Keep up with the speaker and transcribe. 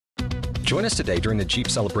Join us today during the Jeep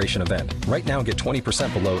Celebration event. Right now, get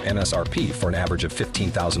 20% below MSRP for an average of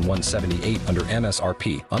 $15,178 under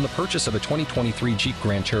MSRP on the purchase of a 2023 Jeep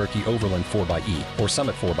Grand Cherokee Overland 4xE or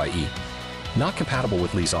Summit 4xE. Not compatible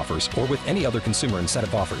with lease offers or with any other consumer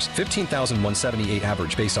incentive offers. $15,178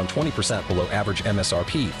 average based on 20% below average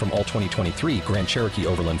MSRP from all 2023 Grand Cherokee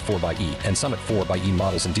Overland 4xE and Summit 4xE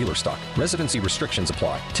models in dealer stock. Residency restrictions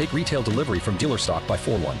apply. Take retail delivery from dealer stock by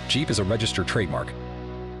 4/1. Jeep is a registered trademark.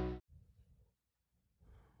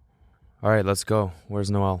 All right, let's go.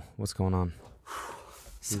 Where's Noel? What's going on?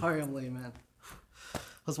 Sorry I'm late, man. I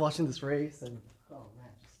was watching this race and, oh man,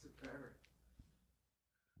 it just took forever.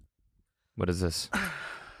 What is this?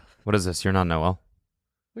 What is this? You're not Noel.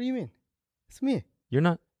 What do you mean? It's me. You're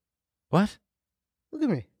not. What? Look at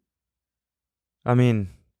me. I mean,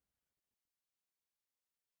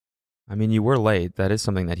 you were late. That is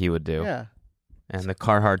something that he would do. Yeah. And the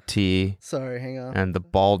Carhartt tee. Sorry, hang on. And the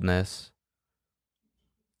baldness.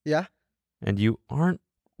 Yeah? And you aren't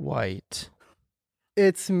white.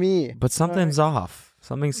 It's me. But something's off.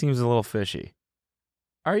 Something seems a little fishy.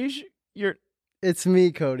 Are you you're... It's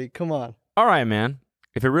me, Cody. Come on. All right, man.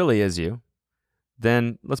 If it really is you,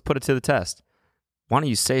 then let's put it to the test. Why don't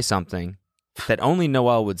you say something that only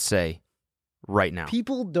Noel would say right now?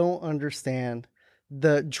 People don't understand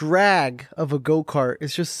the drag of a go-kart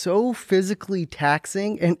is just so physically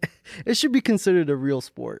taxing, and it should be considered a real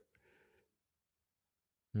sport.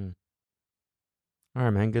 All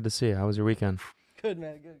right, man. Good to see you. How was your weekend? Good,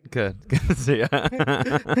 man. Good. Good to see you. What's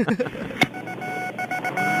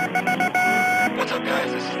up, guys?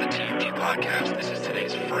 This is the TMG Podcast. This is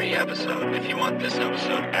today's free episode. If you want this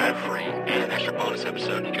episode ad-free and an extra bonus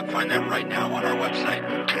episode, you can find that right now on our website,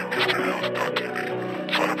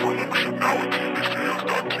 tmgstudios.tv. Sign up for a membership now at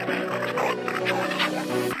tmgstudios.tv. And if not, then enjoy this one.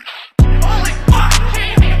 Holy fuck,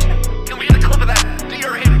 Jamie! Can we get a clip of that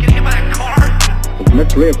deer him getting hit by that car? The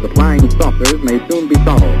mystery of the flying saucers may soon be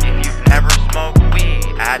solved. If you've never smoked weed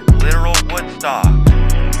at literal Woodstock,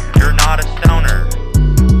 you're not a stoner.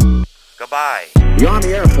 Goodbye. The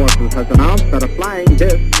Army Air Forces has announced that a flying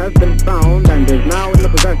disc has been found and is now in the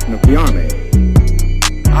possession of the Army.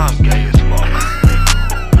 I'm gay as fuck.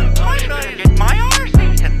 I'm trying to get my arse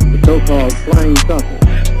eaten. The so-called flying saucer.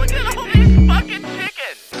 Look at all these fucking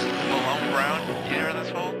chickens. Malone Brown, you hear this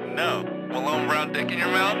hole? No. Malone Brown dick in your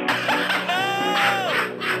mouth?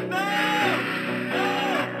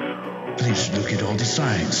 Please look at all the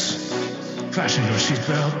signs. Fasten your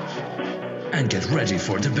seatbelt and get ready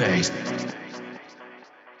for debate.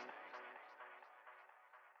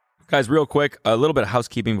 Guys, real quick, a little bit of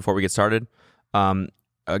housekeeping before we get started. I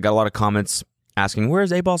got a lot of comments asking,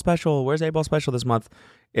 where's A-Ball Special? Where's A-Ball Special this month?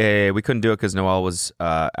 We couldn't do it because Noel was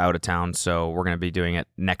out of town, so we're going to be doing it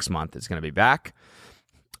next month. It's going to be back.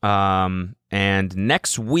 And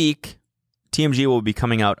next week, TMG will be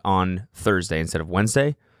coming out on Thursday instead of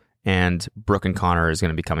Wednesday. And Brooke and Connor is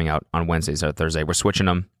going to be coming out on Wednesday instead of Thursday. We're switching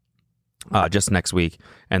them just next week.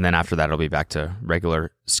 And then after that, it'll be back to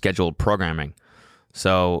regular scheduled programming.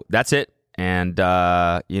 So that's it. And,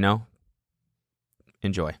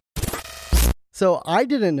 enjoy. So I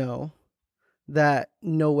didn't know that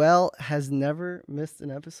Noel has never missed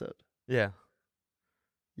an episode. Yeah.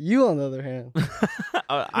 You, on the other hand.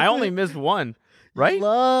 I only missed one, right?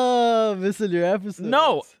 Love missing your episodes.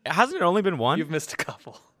 No. Hasn't it only been one? You've missed a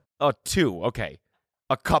couple. Oh, two. Okay.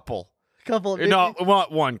 A couple. Couple. No,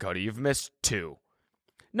 one, Cody. You've missed two.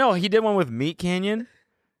 No, he did one with Meat Canyon.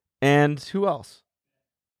 And who else?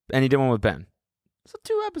 And he did one with Ben. So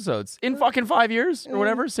 2 episodes in fucking 5 years or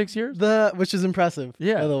whatever, 6 years. Which is impressive,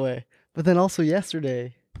 yeah, by the way. But then also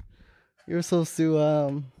yesterday, you were supposed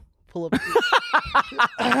to pull up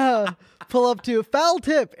to Foul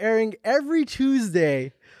Tip, airing every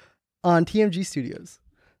Tuesday on TMG Studios.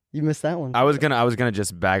 You missed that one. I was gonna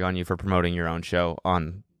just bag on you for promoting your own show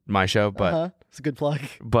on my show, but it's a good plug.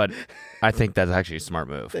 But I think that's actually a smart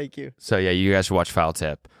move. Thank you. So yeah, you guys should watch Foul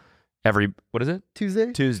Tip. What is it?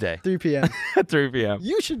 Tuesday. 3 p.m. 3 p.m.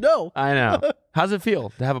 You should know. I know. How's it feel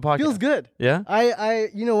to have a podcast? Feels good. Yeah? I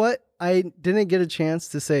you know what? I didn't get a chance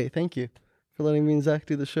to say thank you for letting me and Zach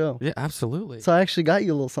do the show. Yeah, absolutely. So I actually got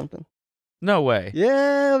you a little something. No way.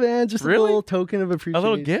 Yeah, man. Just really? A little token of appreciation. A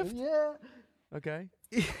little gift? Yeah. Okay.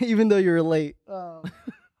 Even though you were late.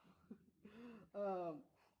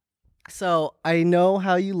 So I know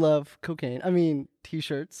how you love cocaine. I mean,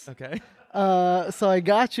 t-shirts. Okay. So I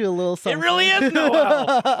got you a little something. It really is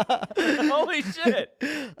Noel. Holy shit.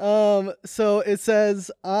 So it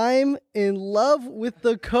says, I'm in love with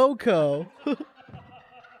the cocoa.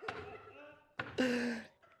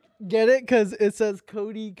 Get it? Because it says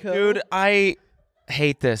Cody Co. Dude, I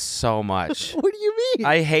hate this so much. What do you mean?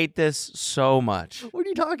 I hate this so much. What are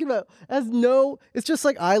you talking about? It's just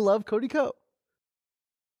like I love Cody Co.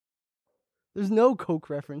 There's no Coke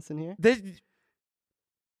reference in here.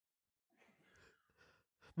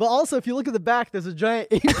 But also, if you look at the back, there's a giant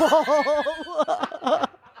 8-ball.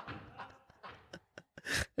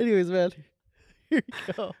 Anyways, man, here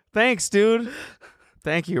you go. Thanks, dude.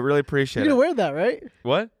 Thank you. Really appreciate You're it. gonna wear that, right?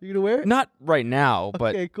 What? You're gonna wear it? Not right now,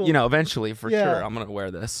 but Okay, cool. eventually for Yeah. sure I'm gonna wear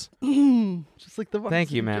this. Just like the.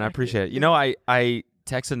 Thank you, varsity man. I jacket. appreciate it. I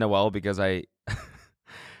texted Noel because I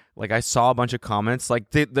saw a bunch of comments like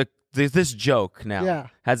this joke now Yeah.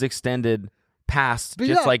 has extended past But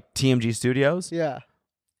just yeah. like TMG Studios, Yeah.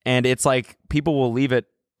 and it's like people will leave it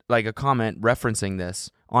like a comment referencing this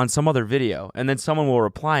on some other video, and then someone will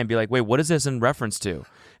reply and be like, "Wait, what is this in reference to?"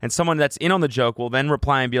 And someone that's in on the joke will then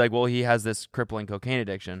reply and be like, "Well, he has this crippling cocaine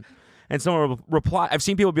addiction." And someone will reply. I've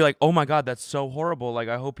seen people be like, "Oh my god, that's so horrible. Like,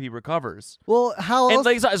 I hope he recovers." Well, how And else?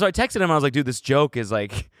 like, so I texted him. I was like, "Dude, this joke is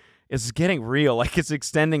like, it's getting real. Like, it's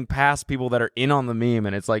extending past people that are in on the meme,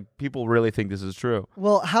 and it's like people really think this is true."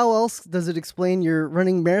 Well, how else does it explain you're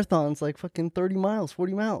running marathons like fucking 30 miles,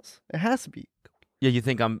 40 miles? It has to be. Yeah, you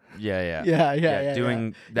think I'm? Yeah. Yeah.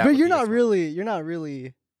 Doing that, But would you're be not explain-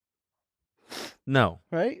 really, No,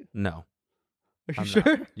 right? no. Are you I'm sure?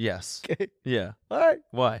 not. Yes. Okay. Yeah. All right.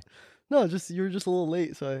 Why? No, you were just a little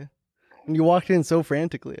late, so and you walked in so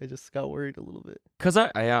frantically. I just got worried a little bit. Because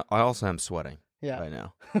I also am sweating Yeah. right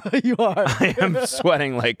now. You are. I am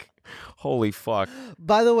sweating like, holy fuck.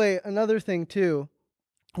 By the way, another thing too,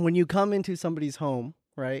 when you come into somebody's home,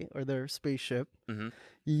 right, or their spaceship, Mhm.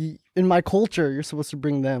 in my culture, you're supposed to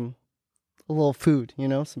bring them a little food,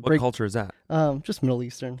 some What culture is that? just Middle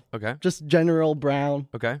Eastern, Okay. just general brown.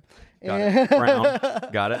 Okay. Got it.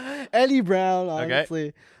 Brown. Got it. Eddie Brown, Okay.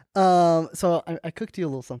 honestly. So I cooked you a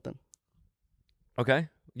little something. Okay.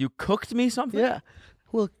 You cooked me something? Yeah.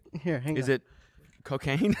 Well, here, hang on. Is it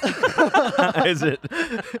cocaine? Is it?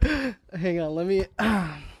 Hang on, let me.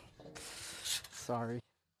 Sorry.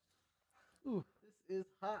 Ooh, this is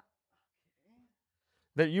hot.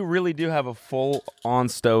 That you really do have a full on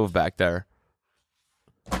stove back there.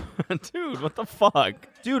 Dude, what the fuck?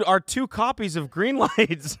 Dude, our 2 copies of Green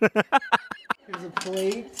Lights. Here's a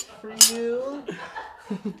plate for you.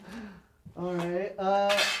 All right.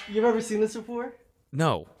 You've ever seen this before?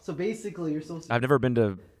 No. So basically, you're supposed to. I've never been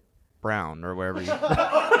to Brown or wherever you.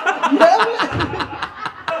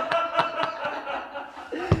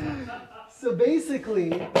 So basically,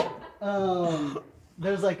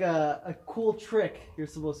 there's like a cool trick you're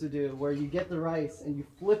supposed to do where you get the rice and you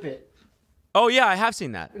flip it Oh, yeah, I have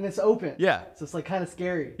seen that. and it's open. Yeah. So it's like kind of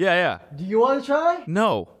scary. Yeah. Do you want to try?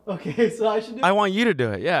 No. Okay, so I should do. I want you to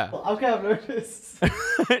do it, yeah. I'm kind of nervous.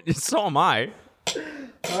 So am I.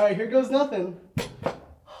 All right, here goes nothing. Oh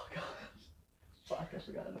god. Fuck, I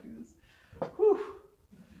forgot how to do this. Whew.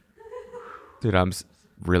 Dude, I'm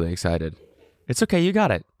really excited. It's okay, you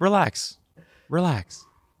got it. Relax. I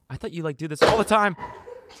thought you do this all the time.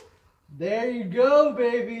 There you go,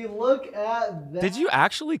 baby. Look at that. Did you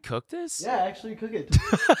actually cook this? Yeah, actually cook it.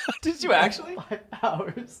 Did you actually? 5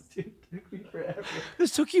 hours, dude. It took me forever.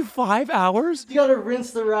 This took you 5 hours? You gotta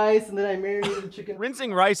rinse the rice, and then I marinated the chicken.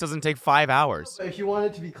 Rinsing rice doesn't take 5 hours. If you want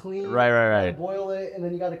it to be clean, Right. you gotta boil it, and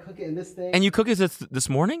then you gotta cook it in this thing. And you cooked this this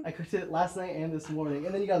morning? I cooked it last night and this morning,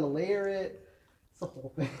 and then you gotta layer it. It's the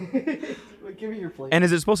whole thing. Wait, give me your plate. And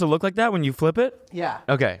is it supposed to look like that when you flip it? yeah.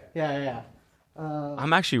 Okay. Yeah.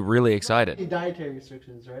 I'm actually really Any excited. dietary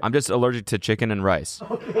restrictions, right? I'm just allergic to chicken and rice.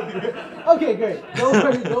 Okay, great. Don't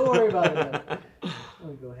worry about it. Then. Let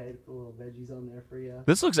me go ahead and put a little veggies on there for you.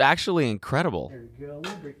 This looks actually incredible. There we go.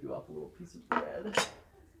 Let me break you off a little piece of bread.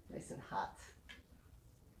 Nice and hot.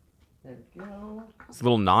 There we go. It's a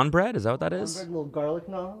little naan bread? Is that what that is? A little garlic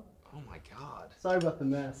naan. Oh my god. Sorry about the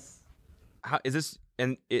mess. How is this?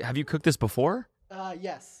 And have you cooked this before?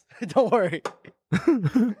 Yes. Don't worry.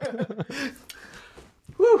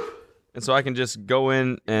 Whew. And so I can just go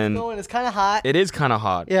in and Going. It's kind of hot. it is kind of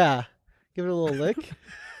hot. Yeah. Give it a little lick.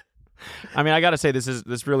 I mean, I gotta say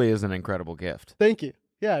this really is an incredible gift. Thank you.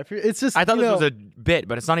 Yeah. It's just. I thought you this know, was a bit,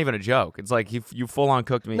 but it's not even a joke. It's like you full on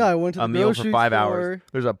cooked me No, I went to a the meal for grocery 5 store. hours.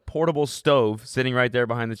 There's a portable stove sitting right there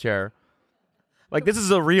behind the chair. Like this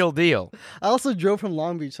is a real deal. I also drove from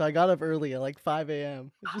Long Beach, so I got up early at like 5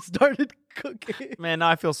 a.m. I just started cooking. Man, now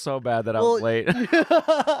I feel so bad that I was late.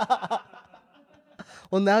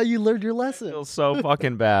 Well, now you learned your I lesson. feel so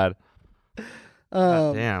fucking bad.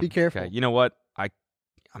 God damn. Be careful. Okay, you know what?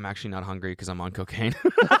 I'm actually not hungry because I'm on cocaine.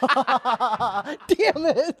 Damn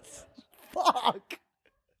it! Fuck.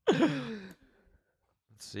 Let's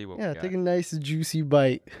see what Yeah, we got. take a nice juicy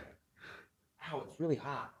bite. Wow, it's really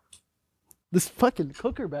hot. This fucking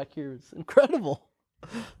cooker back here is incredible.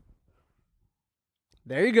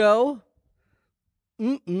 There you go.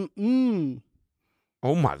 Mm-mm-mm.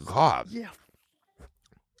 Oh my God. Yeah.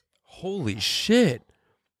 Holy shit.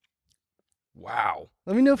 Wow.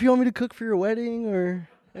 Let me know if you want me to cook for your wedding or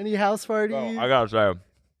any house party. Oh, I gotta say,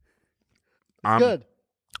 I'm Good.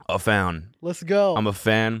 a fan. Let's go. I'm a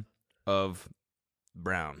fan of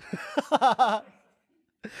brown.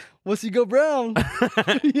 Once you go brown,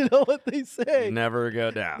 you know what they say. Never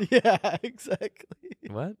go down. Yeah, exactly.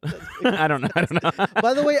 What? I don't know.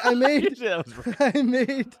 By the way, I made That was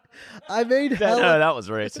racist. I made No, hella that was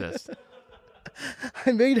racist.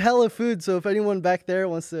 I made hella food, so if anyone back there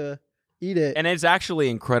wants to eat it. And it's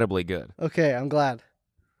actually incredibly good. Okay, I'm glad.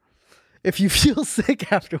 If you feel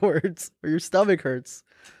sick afterwards or your stomach hurts,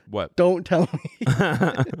 What? don't tell me.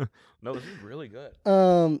 No, this is really good.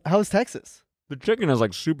 How's Texas? The chicken is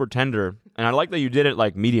like super tender, and I like that you did it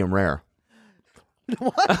like medium rare.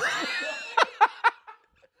 What?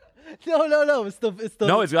 No. It's the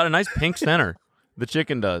No, it's got a nice pink center. The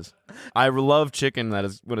chicken does. I love chicken that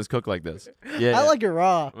is when it's cooked like this. Yeah, I like it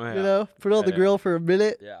raw. Yeah. You know, put it on the Yeah. grill for a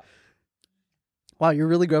minute. Yeah. Wow, you're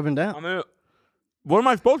really grubbing I down. mean, what am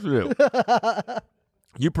I supposed to do?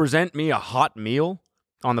 You present me a hot meal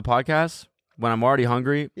on the podcast when I'm already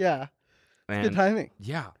hungry. Yeah, And good timing.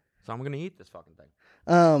 Yeah, so I'm gonna eat this fucking thing.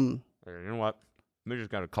 You know what? We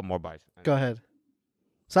just got a couple more bites. Go ahead.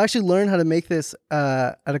 So I actually learned how to make this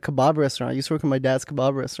at a kebab restaurant. I used to work at my dad's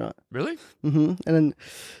kebab restaurant. Really? And then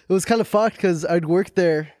it was kind of fucked because I'd work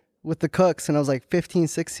there with the cooks and I was like 15,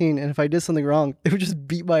 16. And if I did something wrong, they would just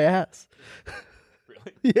beat my ass.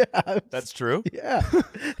 Really? Yeah. That's true. Yeah.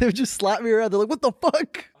 They would just slap me around. They're like, what the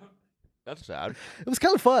fuck? That's sad. It was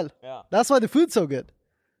kind of fun. Yeah. That's why the food's so good.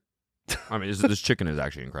 I mean, this chicken is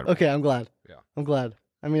actually incredible. Okay, I'm glad. Yeah. I'm glad.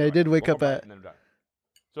 I mean, I did wake One up more bite at and then I'm done.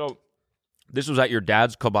 So, this was at your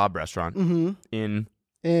dad's kebab restaurant in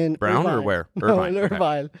in Brown or Irvine. where? No, Irvine. in Okay.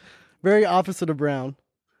 Irvine. Very opposite of Brown.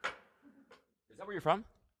 Is that where you're from?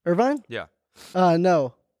 Irvine? Yeah.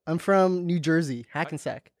 No. I'm from New Jersey,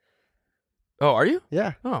 Hackensack. Oh, are you?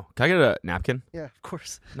 Yeah. Oh, can I get a napkin? Yeah, of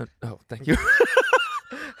course. No. Oh, thank you.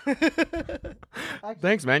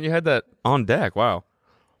 Thanks, man. You had that on deck. Wow.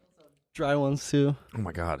 Dry ones too. Oh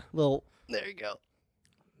my God. Little. There you go.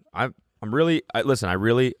 Listen, I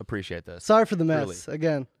really appreciate this. Sorry for the mess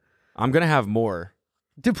again. I'm gonna have more.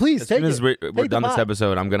 Dude, please As take soon as it. we're Take done the this pot.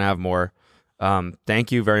 episode, I'm gonna have more.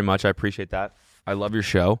 Thank you very much. I appreciate that. I love your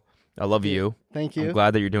show. I love you. Thank you. I'm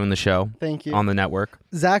glad that you're doing the show Thank you. on the network.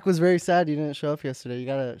 Zach was very sad you didn't show up yesterday. You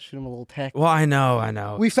gotta shoot him a little text. Well, I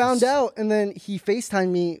know. We found out, and then he FaceTimed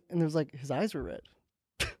me, and it was like his eyes were red.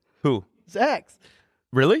 Who? Zach's.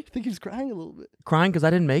 Really? I think he was crying a little bit. Crying because I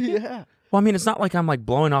didn't make it? Yeah. Well, I mean, it's not like I'm like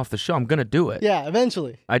blowing off the show. I'm gonna do it. Yeah,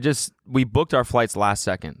 eventually. We booked our flights last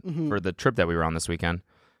second Mm-hmm. for the trip that we were on this weekend,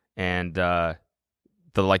 and the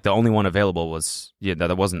only one available was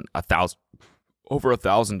that wasn't over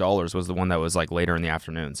 $1,000 was the one that was like later in the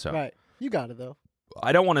afternoon. So Right. You got it, though.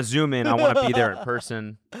 I don't want to zoom in. I want to be there in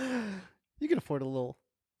person. You can afford a little.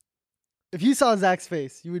 If you saw Zach's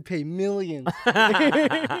face, you would pay millions.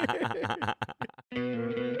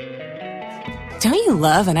 Don't you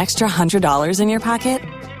love an extra $100 in your pocket?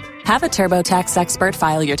 Have a TurboTax expert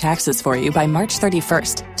file your taxes for you by March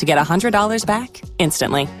 31st to get $100 back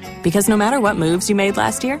instantly. Because no matter what moves you made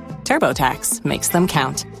last year, TurboTax makes them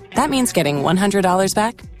count. That means getting $100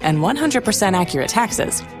 back and 100% accurate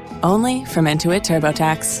taxes only from Intuit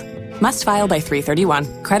TurboTax. Must file by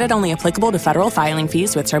 3/31. Credit only applicable to federal filing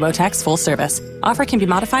fees with TurboTax full service. Offer can be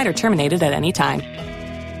modified or terminated at any time.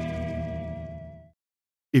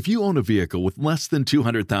 If you own a vehicle with less than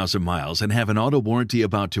 200,000 miles and have an auto warranty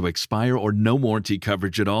about to expire or no warranty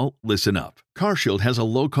coverage at all, listen up. CarShield has a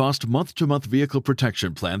low-cost month-to-month vehicle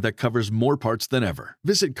protection plan that covers more parts than ever.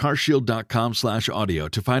 Visit carshield.com/audio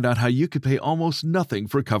to find out how you could pay almost nothing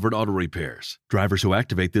for covered auto repairs. Drivers who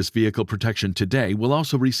activate this vehicle protection today will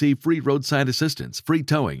also receive free roadside assistance, free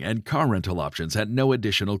towing, and car rental options at no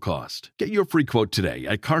additional cost. Get your free quote today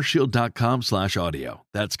at carshield.com/audio.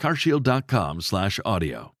 That's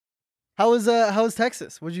carshield.com/audio. How was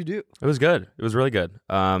Texas? What'd you do? It was good. It was really good.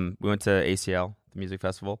 We went to ACL, the music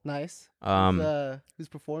festival. Nice. Who's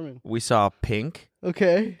performing? We saw Pink.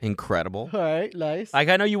 Okay. Incredible. All right. Nice. Like,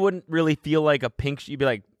 I know you wouldn't really feel like a Pink. You'd be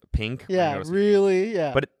like, Pink? Yeah, really?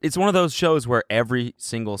 Yeah. But it's one of those shows where every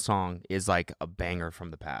single song is like a banger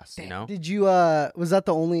from the past, you know? Did you, was that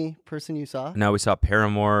the only person you saw? No, we saw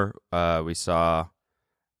Paramore. We saw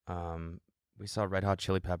Red Hot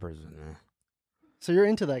Chili Peppers. So you're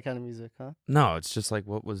into that kind of music, huh? No, it's just like,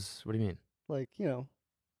 what do you mean? Like,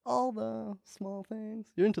 All the small things.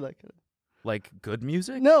 You're into that kind of. Like good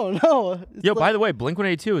music? No. It's Yo, like- by the way,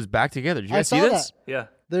 Blink-182 is back together. Did you I guys see saw this? that. Yeah.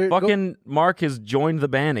 They're Fucking Mark has joined the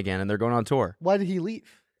band again, and they're going on tour. Why did he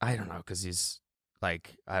leave? I don't know, because he's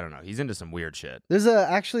like, I don't know. He's into some weird shit. There's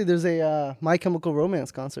a My Chemical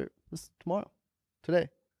Romance concert today,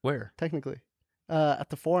 Where? technically, at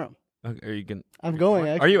the Forum. Okay, are you going? I'm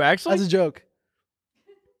going. Are you actually? As a joke.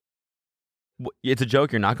 It's a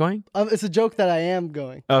joke. You're not going? It's a joke that I am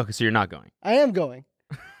going. Oh, so you're not going? I am going,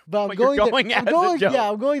 but I'm But you're going. going there. I'm as a going. joke. Yeah,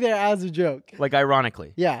 I'm going there as a joke. Like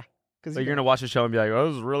ironically. Yeah, because Like you're gonna watch the show and be like, "Oh,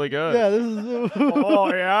 this is really good." Yeah, this is.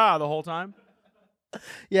 Oh yeah, the whole time.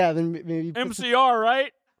 Yeah, then maybe MCR,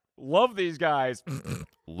 right? Love these guys.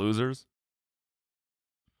 Losers.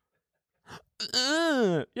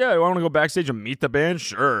 Yeah, I want to go backstage and meet the band.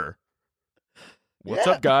 Sure. What's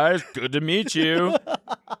up, guys? Good to meet you.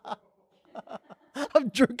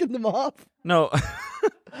 I'm jerking them off. No.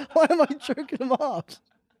 Why am I jerking them off?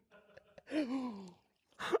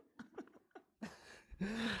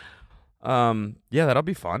 Yeah, that'll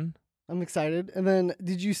be fun. I'm excited. And then,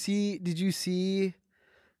 did you see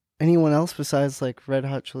anyone else besides like Red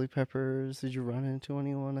Hot Chili Peppers? Did you run into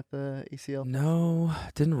anyone at the ACL? No,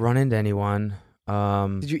 didn't run into anyone.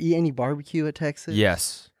 Did you eat any barbecue at Texas?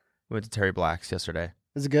 Yes. We went to Terry Black's yesterday.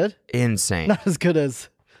 Is it good? Insane. Not as good as.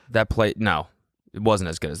 That plate, no, it wasn't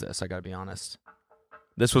as good as this. I gotta be honest.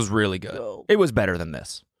 This was really good. No. It was better than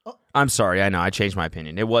this. Oh. I'm sorry. I know. I changed my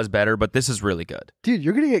opinion. It was better, but this is really good. Dude,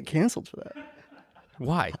 you're gonna get canceled for that.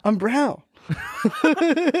 Why? I'm brown.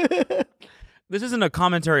 This isn't a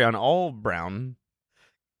commentary on all brown.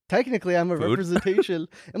 Technically, I'm a Food? representation.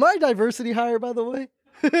 Am I a diversity hire, by the way,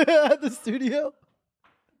 at the studio?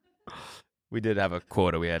 We did have a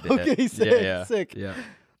quota we had to hit. Okay, sick, Yeah. sick. Yeah.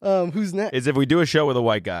 Who's next? Is if we do a show with a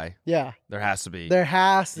white guy, Yeah, there has to be. there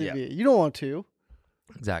has to Yeah. be. You don't want to.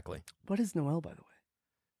 Exactly. What is Noel, by the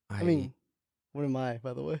way? I mean, what am I,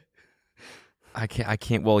 by the way? I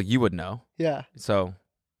can't. Well, you would know. Yeah. So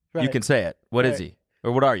Right. you can say it. What is Right. he?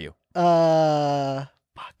 Or what are you?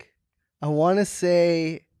 Fuck. I want to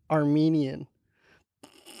say Armenian.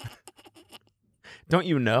 Don't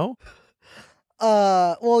you know?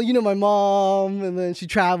 Well, you know my mom, and then she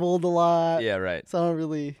traveled a lot. Yeah, right. So I don't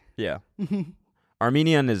really. Yeah.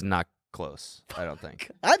 Armenian is not close, I don't think.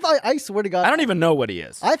 I swear to God. I don't even know what he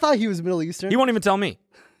is. I thought he was Middle Eastern. He won't even tell me.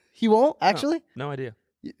 He won't actually. No idea.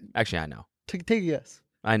 Actually, I know. Take a guess.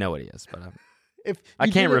 I know what he is, but If I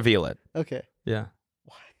you can't did it- reveal it. Okay. Yeah.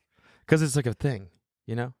 Why? Because it's like a thing,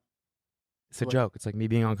 you know? It's a What? joke. It's like me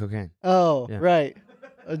being on cocaine. Oh, Yeah. right.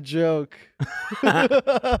 A joke. By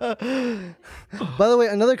the way,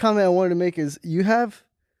 another comment I wanted to make is you have,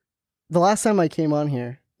 the last time I came on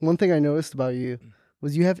here, one thing I noticed about you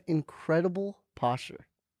was you have incredible posture.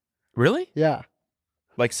 Really? Yeah.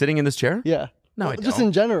 Like sitting in this chair? Yeah. No, Well, I just don't.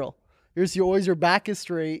 in general. Your back is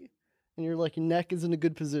straight and your neck is in a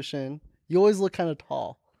good position. You always look kind of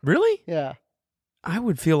tall. Really? Yeah. I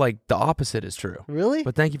would feel like the opposite is true. Really?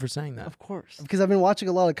 But thank you for saying that. Of course. Because I've been watching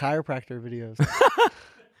a lot of chiropractor videos.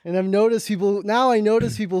 And I notice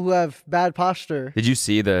people who have bad posture. Did you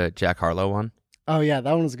see the Jack Harlow one? Oh yeah,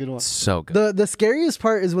 that one was a good one. So good. The scariest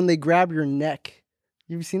part is when they grab your neck.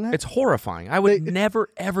 You've seen that? It's horrifying. I would never,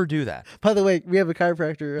 ever do that. By the way, we have a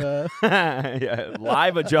chiropractor. Yeah,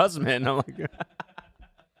 live adjustment. I'm like,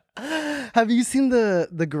 Have you seen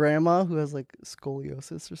the grandma who has like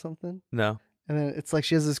scoliosis or something? no. And then it's like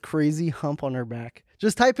she has this crazy hump on her back.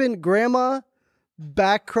 Just type in grandma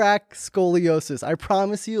back crack scoliosis. I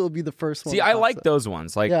promise you it'll be the first one. See, that I pops like up. those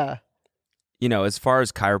ones. Like, Yeah. you know, as far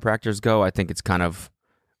as chiropractors go, I think it's kind of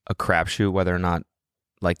a crapshoot whether or not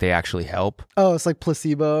like they actually help. Oh, it's like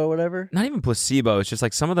placebo or whatever. Not even placebo. It's just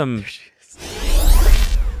like some of them.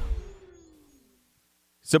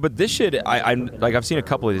 So, but this shit, I'm like, I've seen a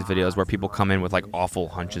couple of these videos where people come in with like awful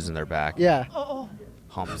hunches in their back. Yeah.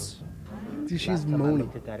 Humps. Dude, she's Last time I moaning.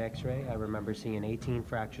 looked at that X-ray, I remember seeing 18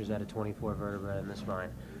 fractures out of 24 vertebrae in the spine.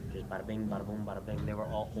 Just bada bing, bada boom, bada bing. They were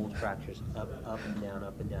all old fractures, up and down,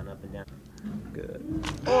 up and down, up and down. Good.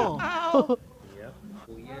 Oh. Yep.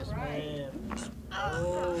 Oh yes, ma'am.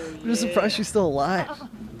 Oh, I'm just surprised she's still alive.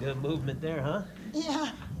 good movement there, huh?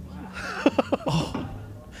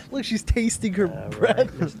 Look, she's tasting her All breath.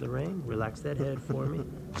 right, Miss Lorraine, relax that head for me.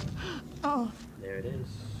 Oh. There it is.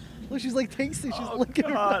 Look, she's like tasting. She's looking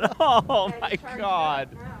at her. God. Oh my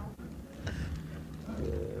God.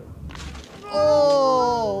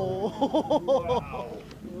 Oh.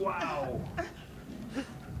 Wow.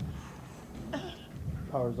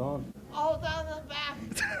 Power's on. All down the back.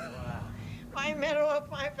 My middle of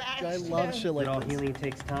my back. I love shit like All this. healing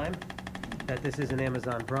takes time. That this isn't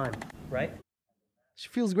Amazon Prime, right? She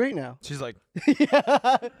feels great now. She's like,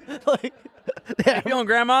 Yeah. Like "How you feeling,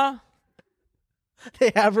 Grandma?"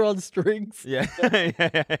 they have her on strings. Yeah.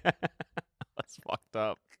 That's fucked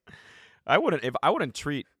up. I wouldn't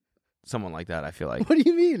treat someone like that. I feel like. What do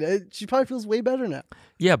you mean? She probably feels way better now.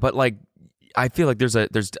 Yeah, but like, I feel like there's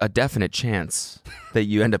a definite chance that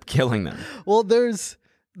you end up killing them. Well, there's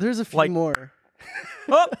a few Like- more.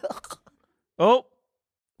 Oh,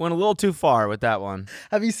 went a little too far with that one.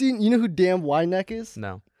 Have you seen? You know who damn wide neck is?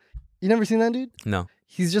 No, You never seen that dude? no.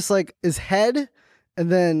 He's just like his head,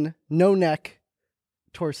 and then no neck,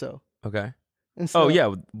 torso. Okay. And so, Oh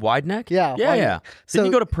yeah, wide neck. Yeah, yeah, wide yeah. neck. Did So- he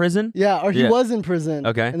go to prison? Yeah, or he Yeah. was in prison.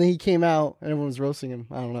 Okay. And then he came out, and everyone was roasting him.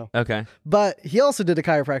 I don't know. Okay. But he also did a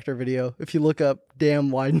chiropractor video. If you look up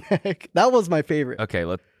damn wide neck, that was my favorite. Okay.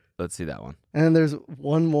 Let's see that one. And then there's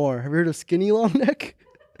one more. Have you heard of skinny long neck?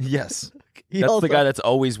 Yes. He That's also- the guy that's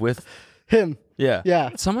always with. him. Yeah. Yeah.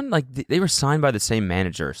 Someone like they were signed by the same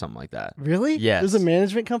manager or something like that. Really? Yes. There's a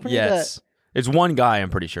management company. Yes. It's one guy, I'm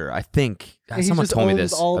pretty sure. I think he someone just told me owns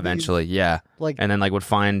this all eventually. these, Yeah. like- and then like would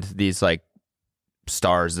find these like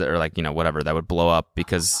stars that are like, whatever, that would blow up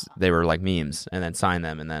because they were like memes and then sign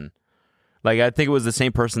them. And then like, I think it was the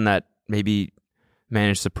same person that maybe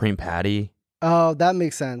managed Supreme Patty. Oh, that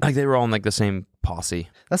makes sense. Like they were all in like the same posse.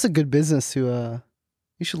 That's a good business to.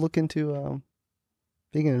 You should look into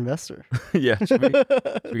being an investor. Yeah. Should we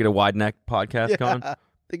get a wide neck podcast going? I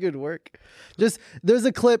think it would work. Just there's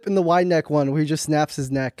a clip in the wide neck one where he just snaps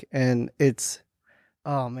his neck, and it's,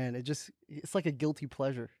 oh man, it's like a guilty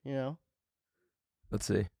pleasure, you know. Let's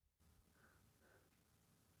see.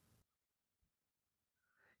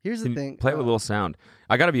 Here's the thing. Play it with a little sound.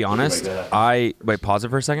 I got to be honest. Wait, pause it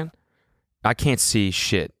for a second. I can't see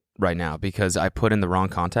shit right now because I put in the wrong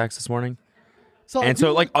contacts this morning. So And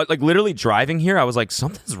so like literally driving here, I was like,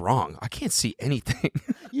 something's wrong. I can't see anything.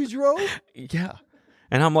 you drove. Yeah.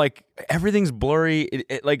 And I'm like, everything's blurry.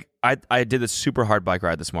 Like I did this super hard bike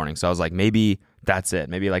ride this morning. So I was like, maybe that's it.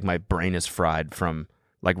 Maybe like my brain is fried from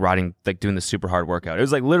like riding, like doing the super hard workout. It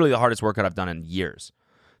was like literally the hardest workout I've done in years.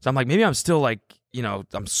 So I'm like, maybe I'm still like,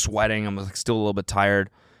 I'm sweating. I'm like still a little bit tired.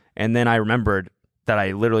 And then I remembered that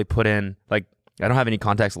I literally put in like, I don't have any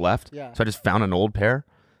contacts left. Yeah. So I just found an old pair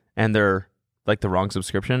and they're like the wrong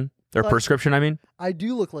subscription. Or Like- prescription, I mean. I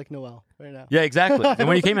do look like Noel right now. Yeah, exactly. And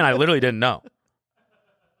when you came in, I literally didn't know.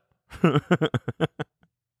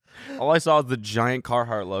 All I saw was the giant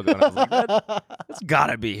Carhartt logo, and I was like, that's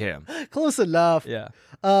gotta be him. Close enough. Yeah.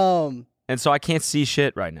 Um. And so I can't see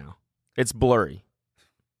shit right now. It's blurry.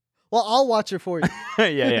 Well, I'll watch it for you.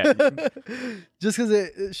 Yeah. Just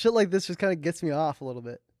because shit like this just kind of gets me off a little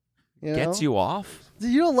bit. You know? Gets you off?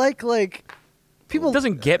 You don't like people. It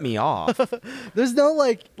doesn't get me off. There's no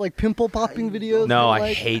like pimple popping videos. No, you I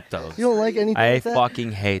like? hate those. You don't like anything. I like that?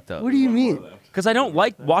 fucking hate those. What do you mean? Because I don't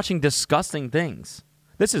like watching disgusting things.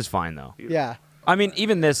 This is fine, though. Yeah. I mean,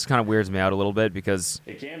 even this kind of weirds me out a little bit because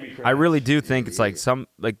I really do think it's like some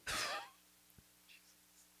like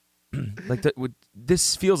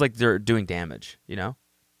this feels like they're doing damage.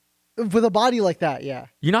 With a body like that, yeah.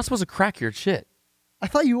 You're not supposed to crack your shit. I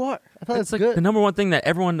thought you are. I thought That's that's like good. the number one thing that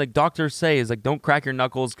everyone like doctors say is like don't crack your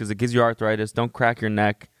knuckles because it gives you arthritis. Don't crack your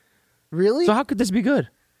neck. Really? So how could this be good?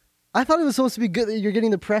 I thought it was supposed to be good. You're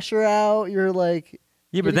getting the pressure out. You're like.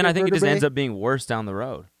 Yeah, but getting then your I think it just vertebrae. ends up being worse down the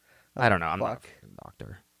road. I don't know. I'm not a fuck. fucking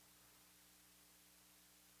doctor.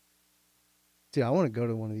 Dude, I want to go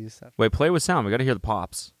to one of these stuff. Wait, play with sound. We got to hear the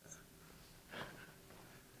pops.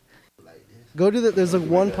 Go to there's like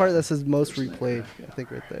one part that says most replayed. I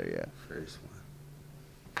think right there, yeah. First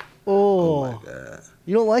one. Oh, My God.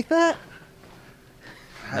 you don't like that?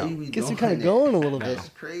 How you be Gets you doing kind of it? going a little bit. That's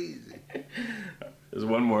crazy. There's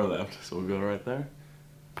one more left, so we'll go right there.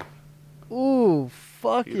 Ooh,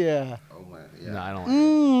 fuck yeah. Oh my, yeah. No, I don't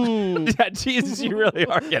like Mm. Yeah, Jesus, you really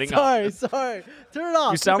are getting off. Sorry. Turn it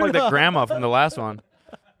off. You sound Turn like it the off. grandma from the last one.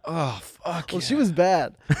 Oh, fuck Well, yeah. she was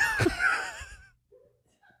bad.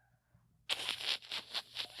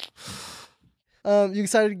 You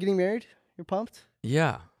excited getting married? You're pumped?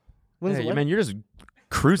 Yeah. When's the Yeah, wedding? man, you're just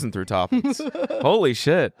cruising through topics. Holy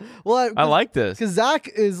shit. Well, I like this. because Zach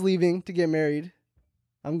is leaving to get married.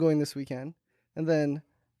 I'm going this weekend, and then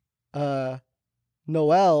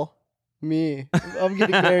Noel, me, I'm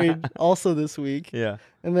getting married also this week. Yeah.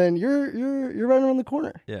 And then you're right around the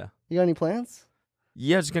corner. Yeah. You got any plans?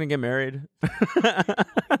 Yeah, just gonna get married.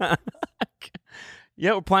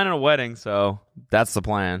 Yeah, we're planning a wedding, so that's the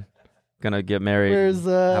plan. Gonna get married. Where's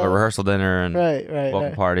have a rehearsal dinner and right,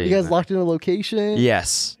 welcome party. You guys locked in a location?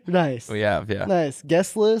 Yes. Nice. We have, yeah. Nice.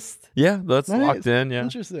 Guest list? Yeah, that's Nice. locked in, yeah.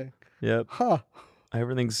 Interesting. Yep. Huh.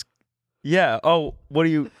 Everything's Yeah. Oh, what are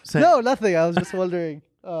you saying? No, nothing. I was just wondering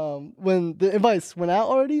when the invites went out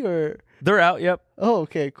already, or They're out. Yep. oh,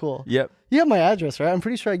 okay, cool. Yep. You have my address, right? I'm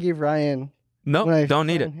pretty sure I gave Ryan. No, when I don't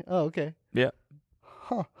need it. found- Oh, okay. Yeah.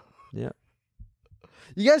 Huh. Yeah.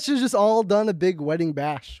 You guys should have just all done a big wedding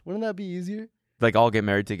bash. Wouldn't that be easier? Like all get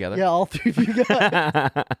married together. Yeah, all three of you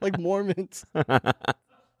guys, like Mormons.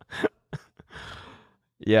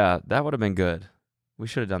 Yeah, that would have been good. We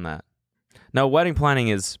should have done that. No, wedding planning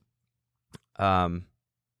is,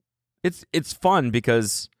 it's fun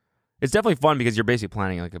because it's definitely fun because you're basically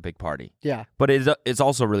planning like a big party. Yeah. But it's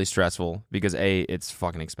also really stressful because it's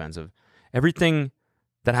fucking expensive. Everything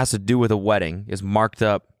that has to do with a wedding is marked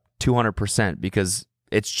up 200% because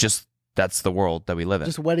it's just that's the world that we live in.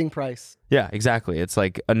 Just wedding price. Yeah, exactly. It's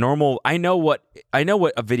like a normal. I know what a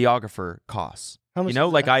videographer costs. How much You know,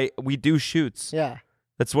 is like that? we do shoots. Yeah.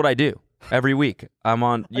 That's what I do every week. I'm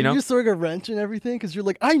on. Are you just throwing a wrench and everything? Because you're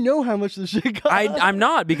like, I know how much this shit costs. I'm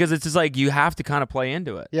not because it's just like you have to kind of play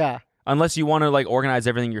into it. Yeah. Unless you want to like organize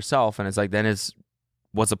everything yourself, and it's like then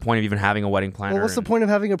what's the point of even having a wedding planner? Well, what's the point of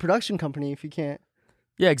having a production company if you can't?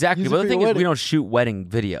 Yeah, exactly. use it But the for thing your is, we wedding? don't shoot wedding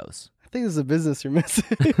videos. I think this is a business you're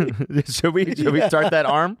missing. Should we Yeah. start that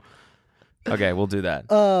arm? Okay, we'll do that.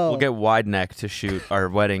 Oh. We'll get Wide Neck to shoot our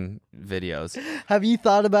wedding videos. Have you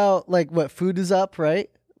thought about like what food is up, right?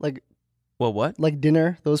 Like Well, what? like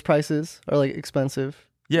dinner, those prices are like expensive.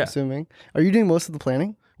 Yeah. I'm assuming. Are you doing most of the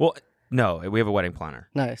planning? Well, no, we have a wedding planner.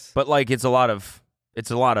 Nice. But like it's a lot of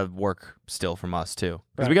work still from us too.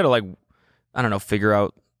 Because we Right. got to like I don't know, figure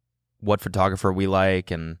out what photographer we like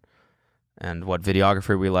and what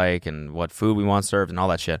videographer we like and what food we want served and all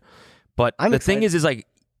that shit. But I'm the thing excited. is like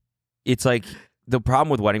it's like the problem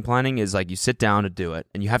with wedding planning is like you sit down to do it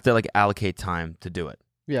and you have to like allocate time to do it.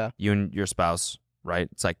 Yeah. You and your spouse, right?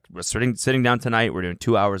 It's like we're sitting down tonight, we're doing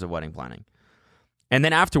 2 hours of wedding planning. And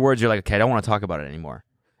then afterwards you're like, okay, I don't want to talk about it anymore.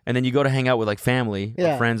 And then you go to hang out with like family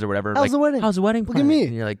Yeah. or friends or whatever. How's like, the wedding? How's the wedding Look at planning? me.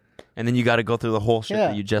 And you're like, and then you got to go through the whole shit Yeah.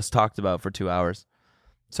 that you just talked about for 2 hours.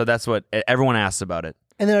 So that's what everyone asks about it.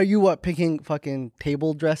 And then are you picking fucking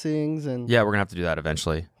table dressings and Yeah, we're gonna have to do that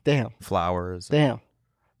eventually. Damn. Flowers. Damn.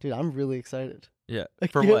 Dude, I'm really excited. Yeah.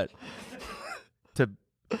 Like, For yeah. what?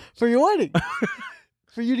 For your wedding.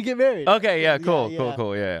 For you to get married. Okay. Yeah. Cool. yeah.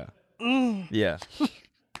 Cool. Yeah. Mm. Yeah.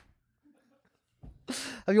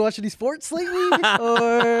 Have you watched any sports lately?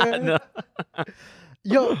 Or No.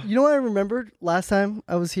 Yo, you know what I remembered last time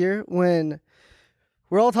I was here when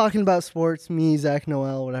we're all talking about sports, me, Zach,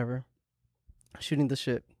 Noel, whatever. Shooting the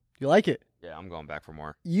shit. You like it? Yeah. I'm going back for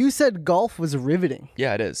more. You said golf was riveting.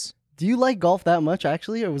 Yeah, it is. Do you like golf that much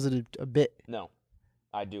actually, or was it a bit? No,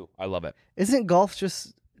 I do. I love it. Isn't golf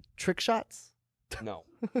just trick shots? No.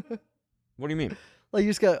 What do you mean? Like you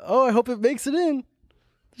just go, oh, I hope it makes it in.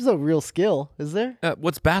 There's no real skill, is there?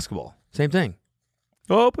 What's basketball? Same thing.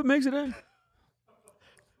 I hope it makes it in.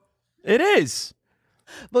 It is.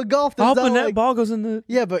 But golf, I there's hope the not net like, ball goes in the.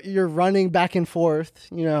 yeah, but you're running back and forth,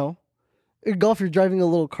 you know. In golf, you're driving a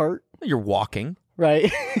little cart, You're walking.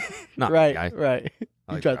 right? Not right, I right.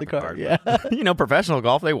 I You like drive the driving cart, yeah. but- you know, professional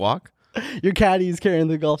golf, they walk. Your caddy is carrying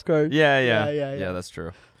the golf cart. Yeah. Yeah. That's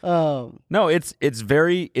true. Um, No, it's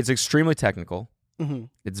extremely technical. mhm.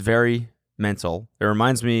 It's very mental. It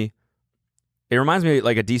reminds me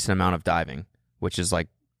like a decent amount of diving, which is like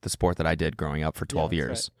the sport that I did growing up for 12 that's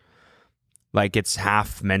years. Like it's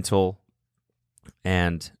half mental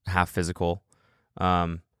and half physical.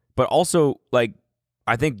 But also like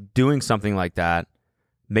I think doing something like that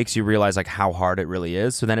makes you realize like how hard it really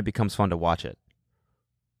is. So then it becomes fun to watch it.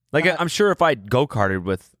 Like I'm sure if I go-karted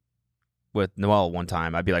with Noel one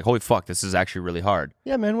time, I'd be like, holy fuck, this is actually really hard.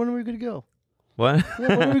 Yeah, man, when are we going to go? What?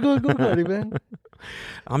 Yeah, when are we going to go karting, man?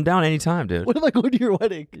 I'm down anytime, dude. When am I going to your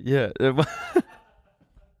wedding? Yeah.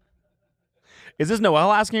 Is this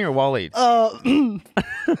Noel asking or Wahlid?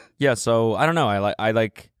 Yeah, so I don't know. I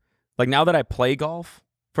like now that I play golf,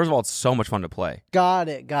 first of all, it's so much fun to play. Got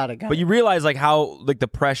it. But you realize like how like the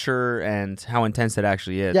pressure and how intense it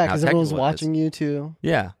actually is. Yeah, and how because everyone's technical it is. watching you too.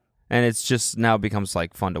 Yeah. And it's just now becomes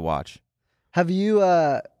like fun to watch. Have you,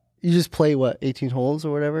 you just play what, 18 holes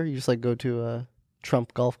or whatever? You just like go to a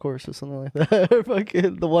Trump golf course or something like that? Or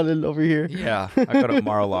fucking the one over here? Yeah. I go to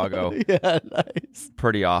Mar-a-Lago Yeah, nice.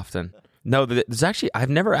 pretty often. No, there's actually, I've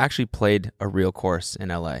never actually played a real course in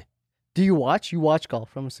LA. Do you watch? You watch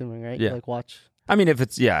golf, I'm assuming, right? Yeah. You like watch. I mean, if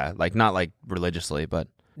it's, yeah, like not like religiously, but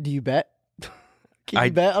Do you bet? Can I-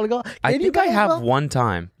 you bet on a golf? I Can you think I bet on have golf? one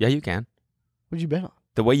time. Yeah, you can. What'd you bet on?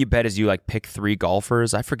 The way you bet is you like pick 3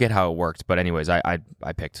 golfers. I forget how it worked, but anyways, I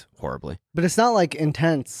picked horribly. But it's not like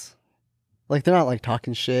intense. Like they're not like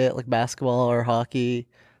talking shit like basketball or hockey.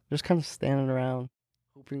 They're just kind of standing around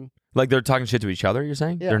hoping. Like they're talking shit to each other. You're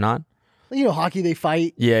saying they're not? You know, hockey they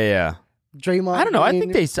fight. Yeah. Draymond. I don't know. I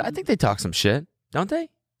Green. think they talk some shit, don't they?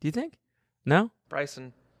 Do you think? No.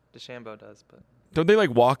 Bryson DeChambeau does, but Don't they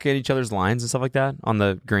like walk in each other's lines and stuff like that on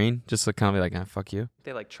the green? Just to kind of be like, fuck you.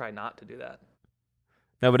 they like try not to do that.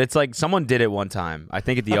 No, but it's like someone did it one time. I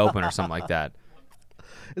think at the Open or something like that.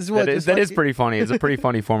 What, that is pretty funny. It's a pretty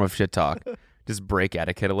funny form of shit talk. Just break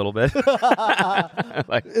etiquette a little bit.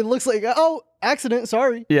 Like, it looks like accident.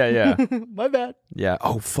 Sorry. Yeah. My bad. Yeah.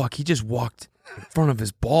 Oh fuck! He just walked in front of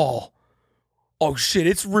his ball. Oh shit!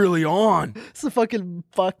 It's really on. It's a fucking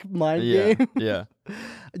mind Yeah. game. Yeah.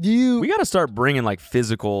 We got to start bringing like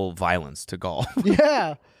physical violence to golf.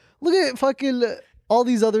 Yeah. Look at fucking all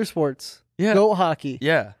these other sports. Yeah. Goat hockey.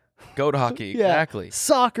 Yeah. Goat hockey. Yeah. Exactly.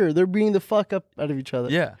 Soccer. They're beating the fuck up out of each other.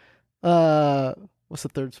 Yeah. What's the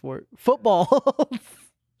third sport? Football.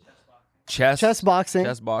 Chess boxing.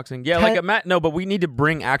 Chess boxing. Yeah, but we need to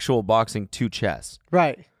bring actual boxing to chess.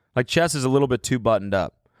 Right. Like chess is a little bit too buttoned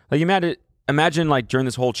up. Like imagine like during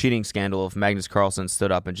this whole cheating scandal if Magnus Carlsen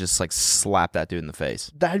stood up and just like slapped that dude in the face.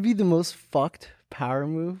 That'd be the most fucked power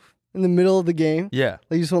move in the middle of the game. Yeah.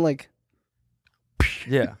 Like you just went like.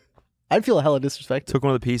 Yeah. I'd feel hella disrespected. Took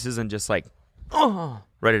one of the pieces and just like,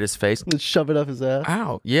 right at his face. And shove it up his ass.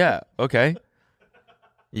 Ow. Yeah. Okay.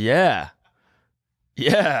 Yeah.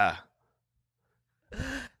 Yeah.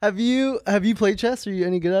 Have you played chess? Are you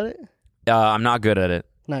any good at it? I'm not good at it.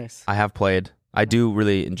 Nice. I have played. I do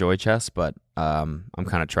really enjoy chess, but I'm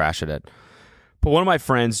kind of trash at it. But one of my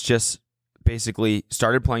friends just basically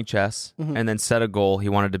started playing chess and then set a goal. He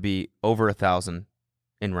wanted to be over 1,000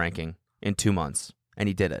 in ranking in 2 months, and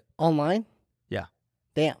he did it. Online? Yeah.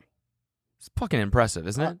 Damn. It's fucking impressive,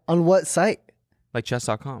 isn't it? On what site? Like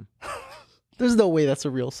chess.com. There's no way that's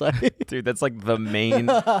a real site. Dude, that's like the main...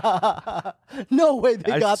 No way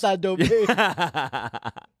they got that domain.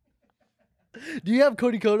 Do you have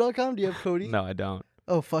CodyCo.com? Do you have Cody? No, I don't.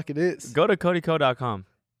 Oh, fuck, it is. Go to CodyCo.com.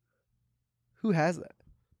 Who has that?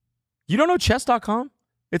 You don't know chess.com?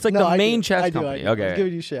 It's like the main chess company. Okay. I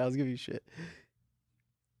was giving you shit.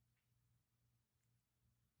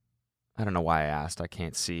 I don't know why I asked. I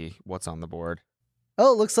can't see what's on the board.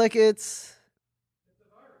 Oh, it looks like it's...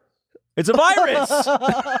 It's a virus!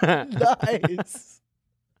 Nice.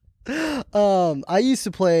 I used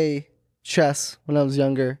to play chess when I was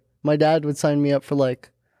younger. My dad would sign me up for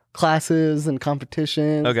like classes and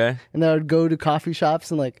competitions. Okay. And then I would go to coffee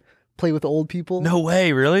shops and like play with old people. No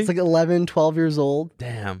way, really? It's like 11, 12 years old.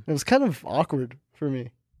 Damn. It was kind of awkward for me.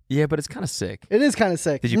 Yeah, but it's kind of sick. It is kind of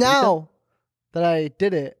sick. Did you now that I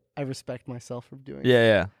did it, I respect myself for doing it.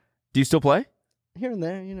 Yeah. Do you still play? Here and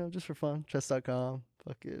there, just for fun. Chess.com.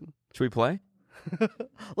 Fucking. Should we play?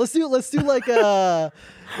 Let's do like a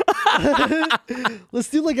let's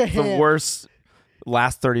do like a hand. The worst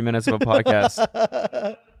last 30 minutes of a podcast.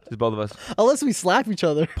 Just both of us. Unless we slap each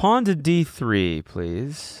other. Pawn to D3,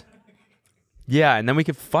 please. Yeah, and then we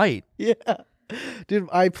could fight. Yeah. Dude,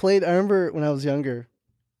 I remember when I was younger.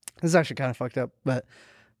 This is actually kind of fucked up, but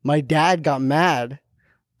my dad got mad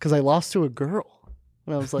because I lost to a girl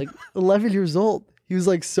when I was like 11 years old. He was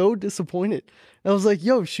like so disappointed. And I was like,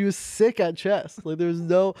 yo, she was sick at chess. Like there's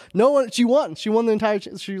no one. She won. She won the entire.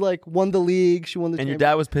 She like won the league. She won the. And your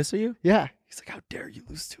dad was pissed at you? Yeah. He's like, how dare you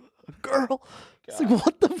lose to a girl? It's like,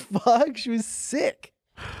 what the fuck? She was sick.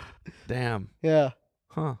 Damn. Yeah.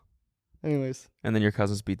 Huh. Anyways. And then your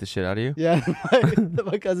cousins beat the shit out of you? Yeah.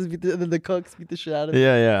 My cousins beat the cooks beat the shit out of me.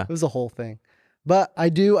 Yeah. It was a whole thing. But I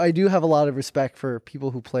do have a lot of respect for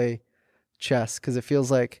people who play chess because it feels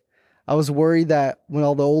like I was worried that when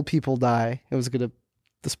all the old people die, the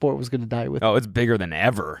sport was gonna die with. Oh, it's bigger than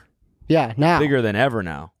ever. Yeah, now. Bigger than ever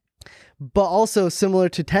now. But also similar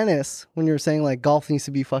to tennis, when you were saying like golf needs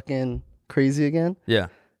to be fucking crazy again. Yeah.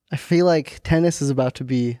 I feel like tennis is about to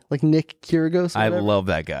be like Nick Kyrgios. I love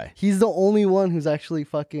that guy. He's the only one who's actually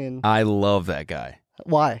fucking. I love that guy.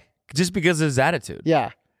 Why? Just because of his attitude.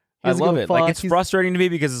 Yeah. I love it. Like it's frustrating to me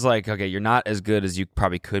because it's like, okay, you're not as good as you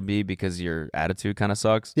probably could be because your attitude kind of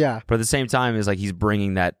sucks. Yeah. But at the same time, it's like he's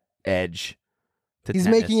bringing that edge to He's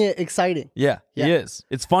tennis. making it exciting. Yeah, he is.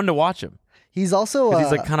 It's fun to watch him. He's also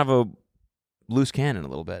he's like kind of a loose cannon a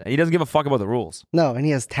little bit. And he doesn't give a fuck about the rules. No, and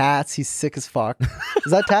he has tats. He's sick as fuck.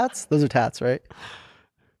 Is that tats? Those are tats, right?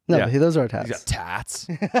 No, Yeah. but those are tats. He's got tats.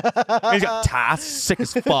 He's got tats. Sick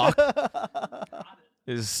as fuck.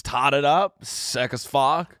 He's totted up. Sick as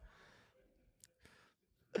fuck.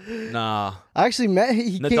 Nah. I actually met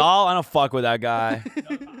Nadal, I don't fuck with that guy.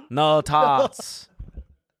 No tots.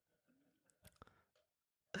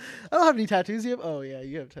 I don't have any tattoos. You have? Oh yeah,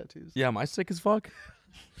 you have tattoos. Yeah, am I sick as fuck?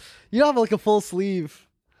 You don't have like a full sleeve.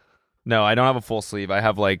 No, I don't have a full sleeve. I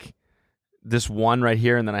have like this one right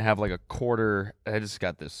here, and then I have like a quarter. I just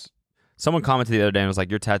got this. Someone commented the other day and was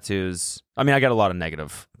like, your tattoos. I mean, I got a lot of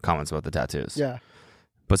negative comments about the tattoos. Yeah.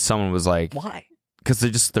 But someone was like, why?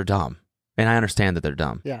 Because they're dumb. And I understand that they're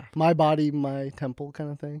dumb. Yeah. My body, my temple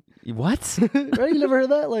kind of thing. What? Right? You never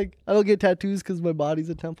heard that? Like, I don't get tattoos because my body's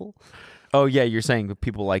a temple. Oh, yeah. You're saying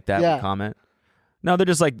people like that would comment? No, they're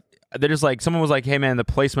just like, someone was like, hey, man, the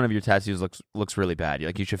placement of your tattoos looks really bad.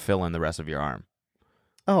 Like, you should fill in the rest of your arm.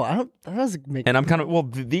 Oh, that doesn't make And I'm kind of, well,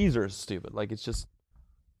 these are stupid. Like, it's just.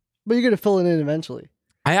 But you're going to fill it in eventually.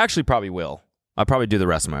 I actually probably will. I'll probably do the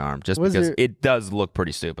rest of my arm just because it does look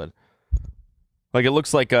pretty stupid. Like, it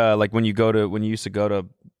looks like when you used to go to,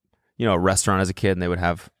 a restaurant as a kid and they would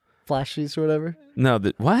have flashies or whatever. No,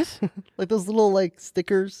 what? Like those little like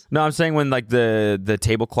stickers. No, I'm saying when like the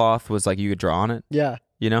tablecloth was like you could draw on it. Yeah.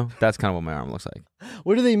 That's kind of what my arm looks like.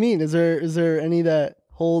 What do they mean? Is there any that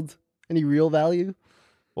hold any real value?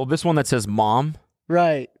 Well, this one that says mom.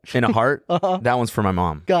 Right. In a heart. That one's for my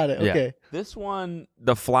mom. Got it. Okay. Yeah. This one,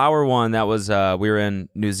 the flower one, that was we were in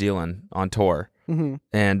New Zealand on tour,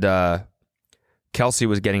 and Kelsey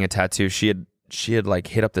was getting a tattoo. She had like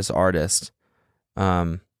hit up this artist,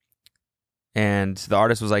 and the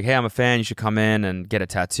artist was like, "Hey, I'm a fan. You should come in and get a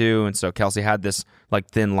tattoo." And so Kelsey had this like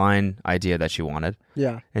thin line idea that she wanted.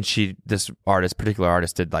 Yeah. And this particular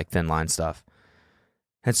artist did like thin line stuff.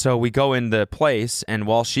 And so we go in the place, and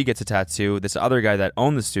while she gets a tattoo, this other guy that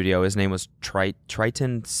owned the studio, his name was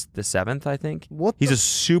Triton the Seventh, I think. He's a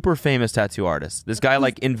super famous tattoo artist. This guy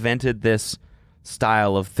like invented this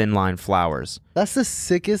style of thin line flowers. That's the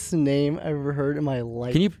sickest name I've ever heard in my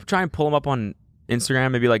life. Can you try and pull him up on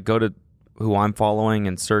Instagram? Maybe like go to who I'm following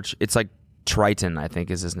and search. It's like Triton, I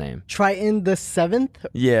think is his name. Triton the Seventh?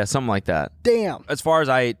 Yeah, something like that. Damn. As far as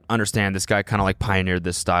I understand, this guy kind of like pioneered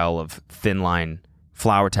this style of thin line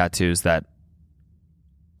flower tattoos that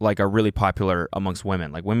like are really popular amongst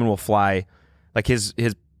women. Like women will fly, like his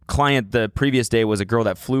client the previous day was a girl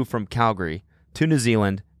that flew from Calgary to New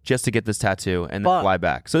Zealand just to get this tattoo and then fly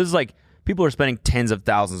back. So this is like people are spending tens of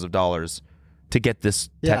thousands of dollars to get this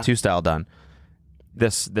tattoo style done.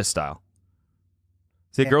 This style.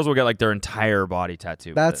 See, girls will get like their entire body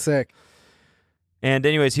tattooed. That's sick. And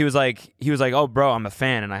anyways, he was like, "Oh, bro, I'm a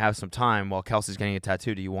fan, and I have some time while Kelsey's getting a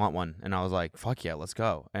tattoo. Do you want one?" And I was like, "Fuck yeah, let's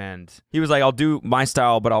go." And he was like, "I'll do my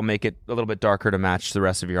style, but I'll make it a little bit darker to match the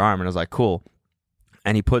rest of your arm." And I was like, "Cool."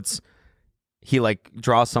 And he like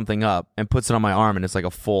draws something up and puts it on my arm, and it's like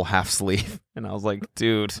a full half sleeve. And I was like,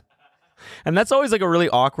 "Dude," and that's always like a really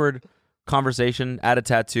awkward conversation at a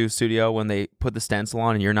tattoo studio when they put the stencil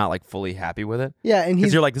on and you're not like fully happy with it. Yeah, and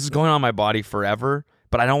you're like, "This is going on my body forever."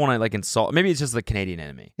 But I don't want to like insult. Maybe it's just the Canadian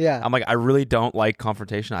in me. Yeah. I'm like, I really don't like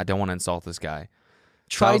confrontation. I don't want to insult this guy.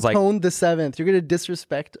 Triton the Seventh. You're gonna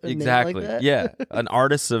disrespect a name like that? Yeah. An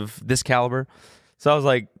artist of this caliber. So I was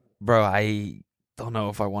like, bro, I don't know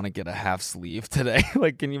if I want to get a half sleeve today.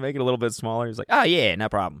 Like, can you make it a little bit smaller? He's like, "Oh yeah, no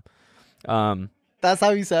problem." That's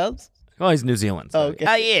how he sounds? Well, he's New Zealand. So okay.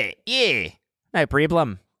 Oh yeah. No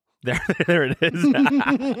problem. There it is.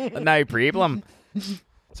 No problem.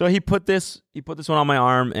 So he put this one on my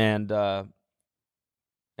arm, and I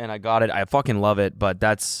got it. I fucking love it, but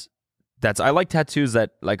that's I like tattoos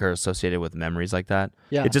that like are associated with memories like that.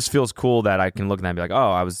 Yeah. It just feels cool that I can look at that and be like,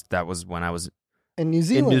 "Oh, that was when I was in New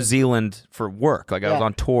Zealand for work. Like I was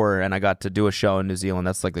on tour and I got to do a show in New Zealand.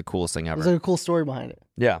 That's like the coolest thing ever." There's like a cool story behind it.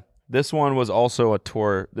 Yeah. This one was also a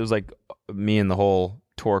tour. It was like me and the whole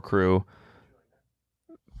tour crew.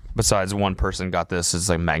 Besides one person got this. It's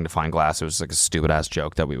like magnifying glass. It was like a stupid ass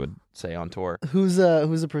joke that we would say on tour. Who's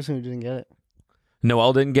the person who didn't get it?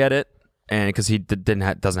 Noel didn't get it, and because he doesn't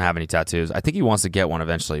have any tattoos. I think he wants to get one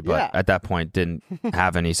eventually, but at that point didn't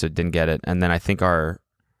have any, so didn't get it. And then I think I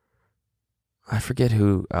forget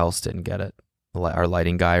who else didn't get it. Our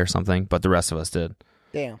lighting guy or something, but the rest of us did.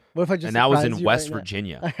 Damn. What if I just and that was in surprised you West right now?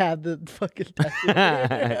 Virginia. I had the fucking tattoo.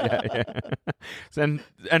 Yeah.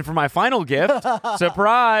 And for my final gift,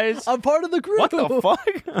 surprise! I'm part of the crew. What the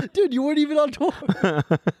fuck, dude? You weren't even on tour.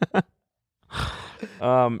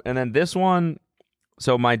 And then this one.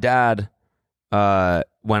 So my dad,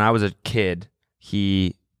 when I was a kid,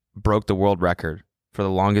 he broke the world record for the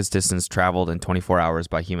longest distance traveled in 24 hours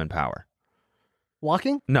by human power.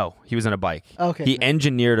 Walking? No, he was on a bike. Okay. He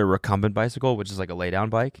engineered a recumbent bicycle, which is like a lay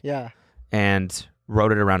down bike. Yeah. And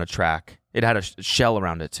rode it around a track. It had a shell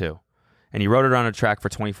around it too. And he rode it around a track for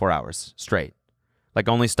 24 hours straight. Like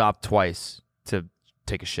only stopped twice to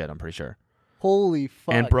take a shit, I'm pretty sure. Holy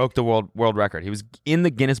fuck. and broke the world record. He was in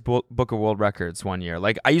the Guinness Book of World Records one year.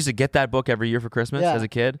 Like, I used to get that book every year for Christmas Yeah. as a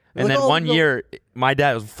kid. And Look then all one the- year, my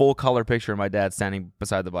dad, it was a full color picture of my dad standing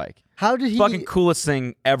beside the bike. How did he? Fucking coolest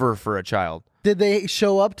thing ever for a child. Did they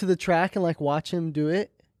show up to the track and like watch him do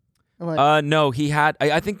it? And, like, No, he had.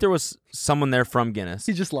 I think there was someone there from Guinness.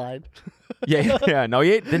 he just lied. Yeah. No,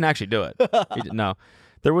 he didn't actually do it. No,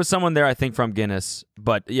 there was someone there, I think, from Guinness.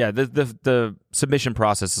 But yeah, the submission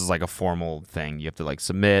process is like a formal thing. You have to like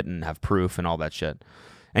submit and have proof and all that shit.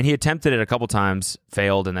 And he attempted it a couple times,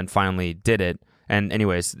 failed, and then finally did it. And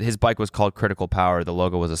anyways, his bike was called Critical Power. The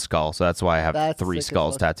logo was a skull, so that's why I have That's 3 sick as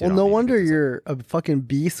skulls fuck. tattooed. Well, no on me. wonder you're a fucking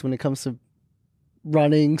beast when it comes to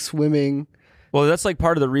running, swimming. Well, that's like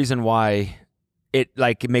part of the reason why it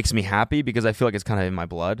makes me happy, because I feel like it's kind of in my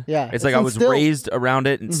blood. Yeah, it's like it's I was instilled. raised around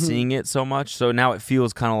it and Mhm. seeing it so much, so now it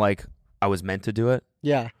feels kind of like I was meant to do it.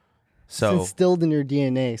 Yeah. So It's instilled in your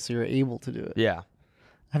DNA, so you're able to do it. yeah,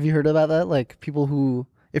 Have you heard about that? Like people who,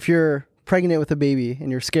 if you're pregnant with a baby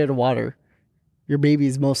and you're scared of water, your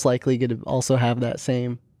baby's most likely going to also have that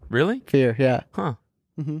same really? fear. Yeah. Huh?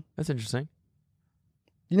 hmm That's interesting.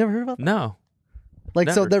 You never heard about that? No, Like,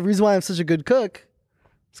 so never. the reason why I'm such a good cook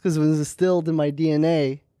is because it was instilled in my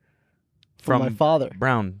DNA from my father.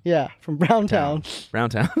 Brown. Yeah, from Browntown.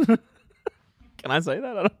 Browntown. Can I say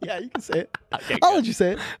that? I don't... Yeah, you can say it. Okay, I'll good. let you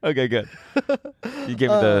say it. Okay, good. You gave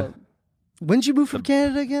me the When did you move from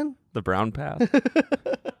Canada again? brown path.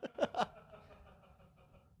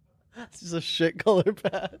 It's just a shit color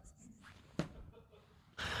pass.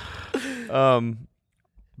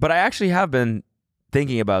 But I actually have been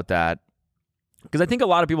thinking about that, because I think a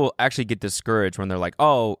lot of people actually get discouraged when they're like,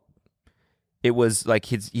 "Oh, it was like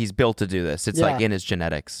he's built to do this. It's like Yeah. in his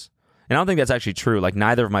genetics." And I don't think that's actually true. Like,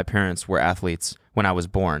 neither of my parents were athletes when I was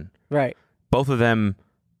born. Right. Both of them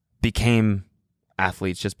became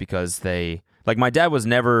athletes just because they, like, my dad was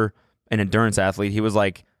never an endurance athlete. He's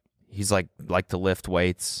like to lift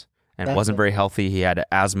weights and That's wasn't it. very healthy. He had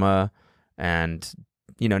asthma and,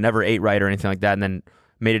 never ate right or anything like that. And then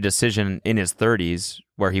made a decision in his 30s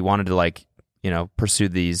where he wanted to pursue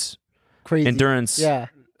these Crazy. endurance Yeah.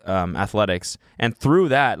 athletics. And through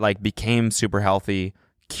that, became super healthy,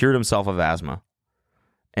 cured himself of asthma,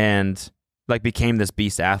 and became this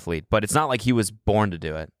beast athlete. But it's not like he was born to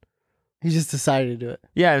do it. He just decided to do it.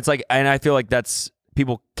 Yeah, it's and I feel like that's,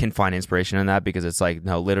 people can find inspiration in that, because it's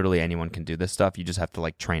no, literally anyone can do this stuff. You just have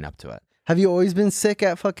to train up to it. Have you always been sick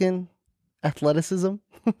at fucking athleticism?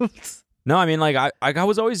 No, I mean, I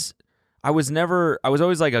was always a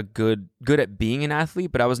good at being an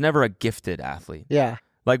athlete, but I was never a gifted athlete. Yeah.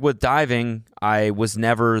 Like with diving, I was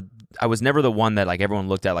never the one that everyone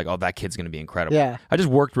looked at oh, that kid's gonna be incredible. Yeah. I just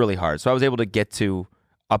worked really hard, so I was able to get to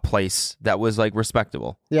a place that was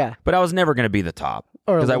respectable. Yeah. But I was never gonna be the top,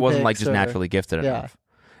 Or because I wasn't Olympics just or- naturally gifted Yeah. enough.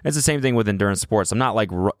 It's the same thing with endurance sports. I'm not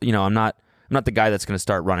I'm not the guy that's gonna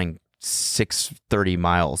start running 6:30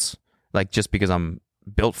 miles just because I'm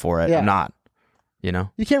built for it. Yeah. I'm not. You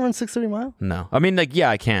can't run 6:30 miles? No. I mean,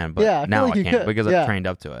 yeah, I can, but Yeah, I feel now like I you can't could. because Yeah. I've trained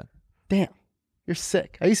up to it. Damn. You're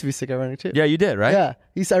sick. I used to be sick at running too. Yeah, you did, right?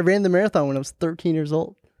 Yeah. I ran the marathon when I was 13 years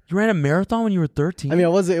old. You ran a marathon when you were 13? I mean, it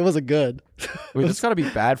wasn't good. Wait, that's got to be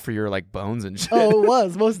bad for your bones and shit. Oh, it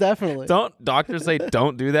was, most definitely. Don't doctors say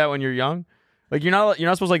don't do that when you're young? You're not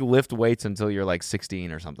supposed to lift weights until you're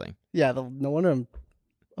 16 or something. Yeah, no wonder I'm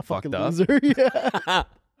a fucking Fucked up. loser. Yeah.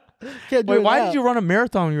 Can't do Wait, it why now. did you run a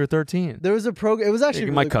marathon when you were 13? There was a program. It was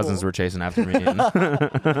actually My really cousins cool. were chasing after me.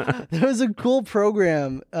 There was a cool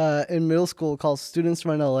program in middle school called Students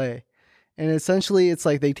Run LA. And essentially it's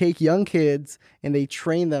they take young kids and they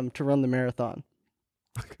train them to run the marathon.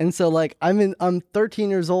 And so I'm 13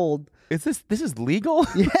 years old. This is legal?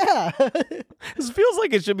 Yeah. This feels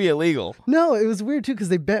like it should be illegal. No, it was weird too because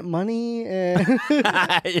they bet money and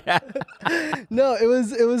Yeah. no, it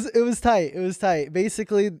was tight. It was tight.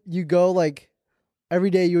 Basically, you go every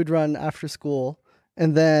day you would run after school,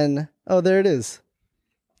 and then there it is.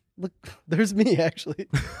 Look, there's me actually.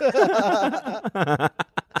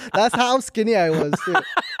 That's how skinny I was too.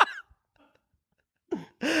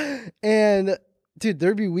 And dude,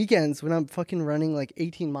 there'd be weekends when I'm fucking running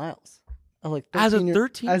 18 miles. I'm As a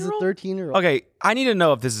 13 As a 13-year-old? 13-year-old. Okay, I need to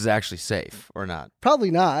know if this is actually safe or not. Probably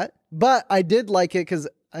not, but I did like it because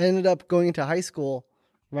I ended up going into high school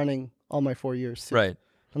running all my 4 years too. Right.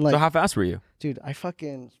 And So how fast were you? dude, I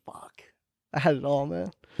had it all,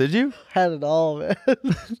 man. Did you? Had it all, man.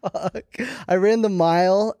 Fuck. I ran the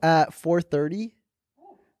mile at 4:30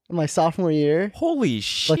 in my sophomore year. Holy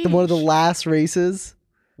shit. One of the last races.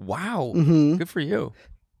 Wow. Mhm. Good for you.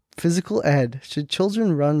 Physical ed. Should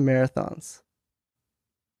children run marathons?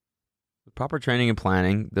 Proper training and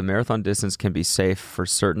planning. The marathon distance can be safe for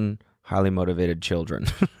certain highly motivated children.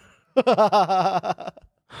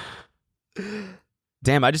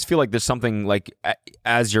 Damn, I just feel like there's something like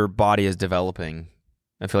as your body is developing,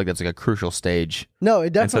 I feel like that's like a crucial stage. No,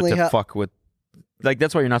 it definitely and so to fuck with, like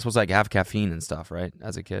that's why you're not supposed to like have caffeine and stuff, right?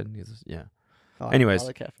 As a kid, yeah. Oh, Anyways, I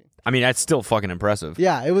like caffeine. I mean that's still fucking impressive.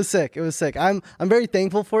 Yeah, it was sick. It was sick. I'm very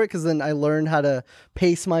thankful for it because then I learned how to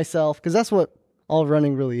pace myself because that's what all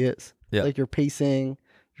running really is. Yeah. Like you're pacing,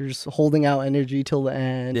 you're just holding out energy till the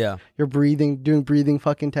end. Yeah. You're breathing, doing breathing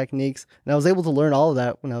fucking techniques. And I was able to learn all of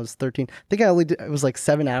that when I was 13. I think I only did, it was like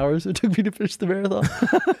 7 hours it took me to finish the marathon.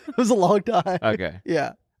 It was a long time. Okay.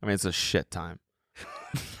 Yeah. I mean, it's a shit time.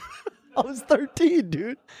 I was 13,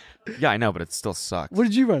 dude. Yeah, I know, but it still sucks. What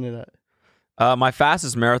did you run it at? My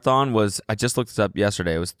fastest marathon was, I just looked it up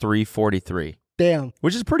yesterday. It was 3:43. Damn.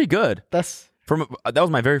 Which is pretty good. That was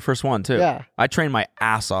my very first one too. Yeah. I trained my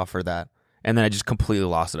ass off for that, and then I just completely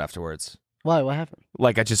lost it afterwards. Why? What happened?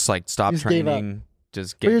 Like I just like stopped You just gave training.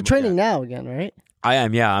 Just But you're training now again, right? I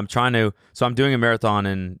am. Yeah, I'm trying to. So I'm doing a marathon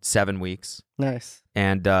in 7 weeks, Nice.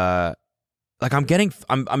 and like I'm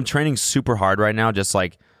training super hard right now, just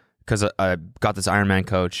like because I got this Ironman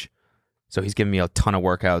coach, so he's giving me a ton of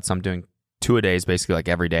workouts. I'm doing 2 a days basically like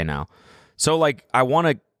every day now. So like I want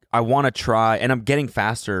to try, and I'm getting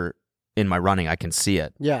faster in my running. I can see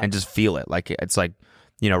it, Yeah. and just feel it. Like it's like,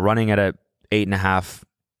 running at a 8.5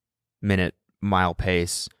 minute mile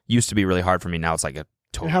pace used to be really hard for me. Now it's like a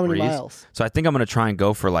total And how many breeze. miles? So I think I'm gonna try and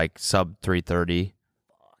go for like sub 3:30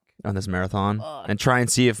 on this marathon, and try and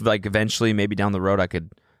see if like eventually maybe down the road I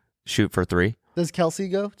could shoot for 3. Does Kelsey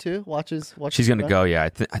go too? Watches. She's you gonna run? go. Yeah,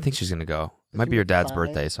 I think she's gonna go. It might be your dad's Sign.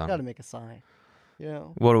 birthday, so You gotta make a sign. Yeah.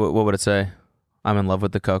 what would it say? I'm in love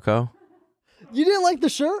with the cocoa. You didn't like the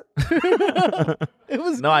shirt? It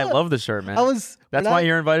was No, I good. love the shirt, man. That's why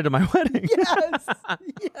you're invited to my wedding. Yes.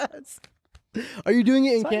 Yes. Are you doing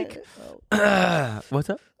it in Canada? What's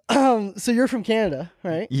up? So you're from Canada,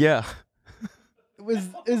 right? Yeah.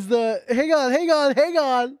 Is the hang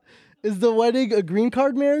on. Is the wedding a green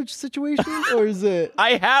card marriage situation or is it?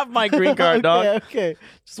 I have my green card, dog. Okay.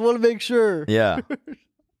 Just want to make sure. Yeah.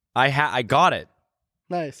 I got it.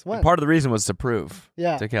 Nice. When? And part of the reason was to prove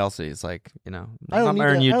Yeah. to Kelsey. It's like, I I'm don't not need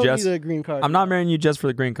marrying a- you I don't just need a green card. I'm not marrying you just for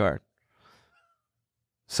the green card.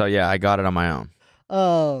 So yeah, I got it on my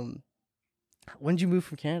own. When did you move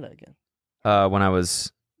from Canada again? When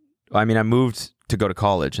I moved to go to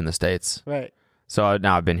college in the States. Right. So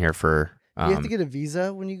now I've been here for You have to get a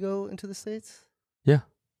visa when you go into the States? Yeah.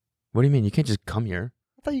 What do you mean? You can't just come here.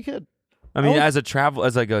 I thought you could. I mean, was-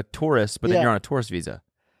 as like a tourist, but then Yeah. you're on a tourist visa.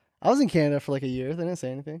 I was in Canada for like a year. They didn't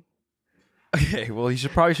say anything. Okay, well, you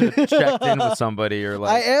probably should have checked in with somebody or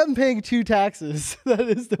like. I am paying 2 taxes. That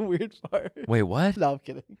is the weird part. Wait, what? No, I'm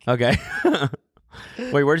kidding. Okay.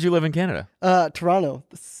 Wait, where did you live in Canada? Toronto.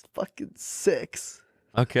 This fucking 6.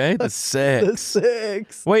 Okay, the 6. The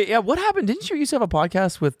 6. Wait, yeah, what happened? Didn't you used to have a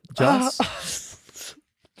podcast with Joss?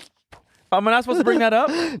 Am I not supposed to bring that up?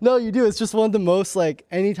 No, you do. It's just one of the most like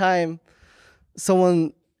anytime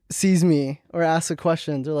someone sees me or asks a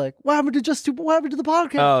question, they're like, "What happened to what happened to the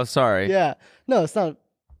podcast?" Oh, sorry. Yeah. No, it's not.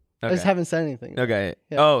 I just Okay. haven't said anything. Okay.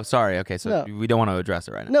 Yeah. Oh, sorry. Okay, so No. we don't want to address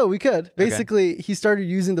it right now. No, we could. Basically, he started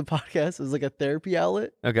using the podcast as like a therapy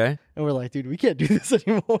outlet. Okay. And we're like, dude, we can't do this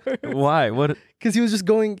anymore. Why? What? Because he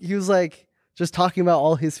was like just talking about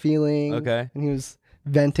all his feelings. Okay. And he was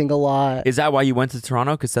venting a lot. Is that why you went to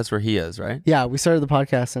Toronto? Because that's where he is, right? Yeah, we started the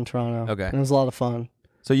podcast in Toronto. Okay. And it was a lot of fun.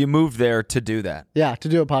 So you moved there to do that? Yeah, to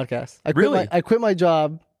do a podcast. Really? I quit my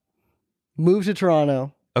job, moved to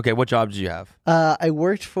Toronto. Okay, what job did you have? I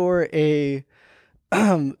worked for it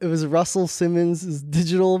was Russell Simmons'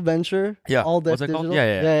 digital venture. Yeah. All Deck What's it Digital. called?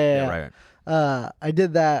 Yeah, right. I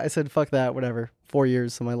did that. I said, fuck that, whatever. 4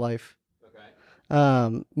 years of my life.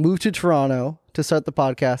 Okay. Moved to Toronto to start the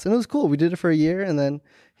podcast. And it was cool. We did it for a year. And then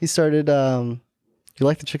he started, you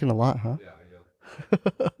like the chicken a lot, huh? Yeah, I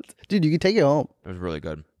do. Dude, you can take it home. It was really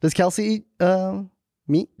good. Does Kelsey eat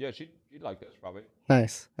meat? Yeah, she'd like this probably.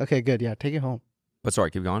 Nice. Okay, good. Yeah, take it home. But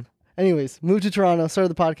sorry, keep going. Anyways, moved to Toronto, started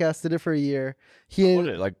the podcast, did it for a year. What did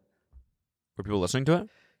it like? Were people listening to it?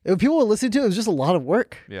 If people were listening to it, it was just a lot of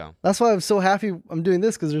work. Yeah. That's why I'm so happy I'm doing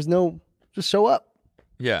this because there's no, just show up.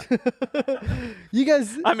 Yeah. You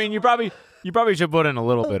guys. I mean, you probably should put in a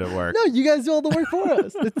little bit of work. No, you guys do all the work for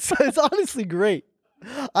us. It's honestly great.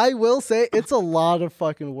 I will say it's a lot of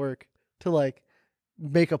fucking work to like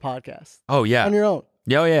make a podcast. Oh yeah. On your own.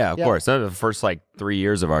 Yeah, of Yeah. course. That was the first like 3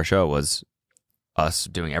 years of our show was us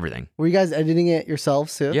doing everything. Were you guys editing it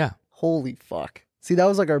yourselves too? Yeah. Holy fuck. See, that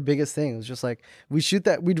was like our biggest thing. It was just like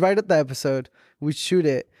we'd write up the episode, we'd shoot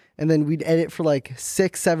it, and then we'd edit for like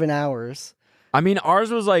 6-7 hours. I mean,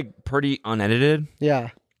 ours was like pretty unedited.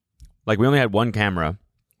 Yeah. Like we only had one camera,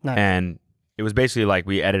 Nice. and it was basically like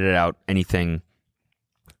we edited out anything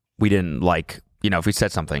we didn't like. You know, if we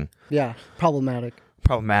said something Yeah. Problematic.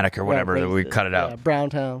 or whatever, that we cut it out. Yeah,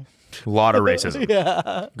 Browntown. A lot of racism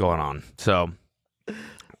Yeah. going on. So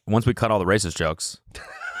once we cut all the racist jokes,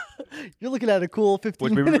 You're looking at a cool 15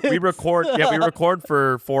 which minutes. we record. Yeah, we record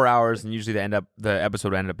for 4 hours, and usually the episode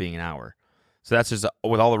would end up being an hour. So that's just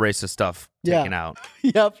with all the racist stuff taken out.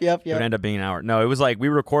 Yep. It would end up being an hour. No, it was like we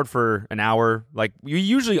record for an hour. Like you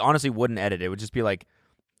usually honestly wouldn't edit. It would just be like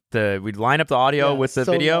we'd line up the audio with the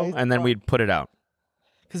so video, nice. and then we'd put it out.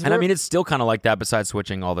 And I mean, it's still kind of like that. Besides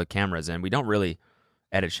switching all the cameras in, we don't really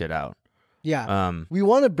edit shit out. Yeah. We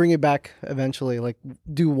want to bring it back eventually, like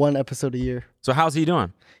do one episode a year. So how's he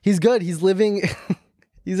doing? He's good. He's living,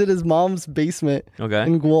 he's in his mom's basement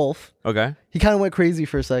in Guelph. Okay. He kind of went crazy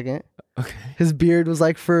for a second. Okay. His beard was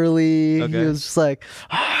like furry. Okay. He was just like,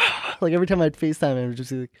 like every time I'd FaceTime him, it was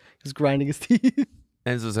just like, he was grinding his teeth.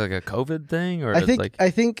 And is this like a COVID thing? Or I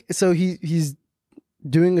think so. He's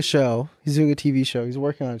doing a show. He's doing a TV show. He's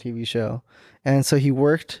working on a TV show. And so he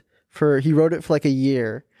wrote it for like a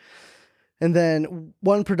year. And then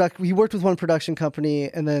he worked with one production company,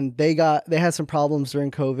 and then they had some problems during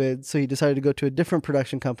COVID, so he decided to go to a different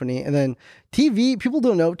production company. And then TV, people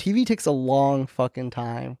don't know, TV takes a long fucking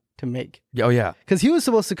time to make. Oh yeah. Because he was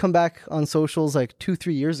supposed to come back on socials like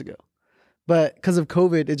 2-3 years ago. But because of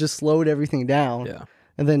COVID, it just slowed everything down. Yeah.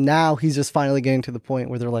 And then now he's just finally getting to the point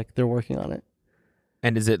where they're working on it.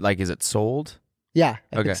 And is it sold? Yeah,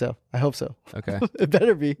 I think so. I hope so. Okay. It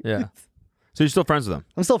better be. Yeah. So you're still friends with him?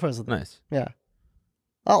 I'm still friends with him. Nice. Yeah.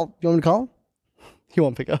 Oh, you want me to call him? He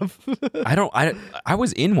won't pick up. I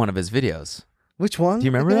was in one of his videos. Which one? Do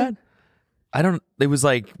you remember that? It was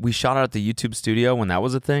like we shot out at the YouTube studio when that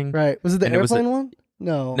was a thing. Right. Was it the airplane one?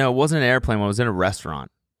 No. No, it wasn't an airplane one. It was in a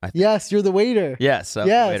restaurant. Yes, you're the waiter. Yes, I was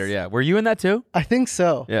the waiter, yeah. Were you in that too? I think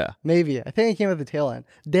so. Yeah. Maybe. I think I came at the tail end.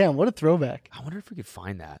 Damn, what a throwback. I wonder if we could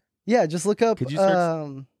find that. Yeah, just look up. Could you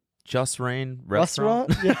search Just Rain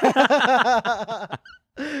Restaurant? Yeah.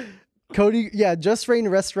 Cody, yeah, Just Rain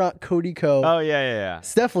Restaurant, Cody Co. Oh, yeah.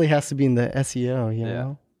 This definitely has to be in the SEO, you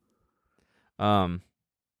know?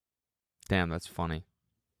 Damn, that's funny.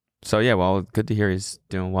 So, yeah, well, good to hear he's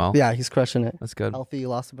doing well. Yeah, he's crushing it. That's good. Healthy,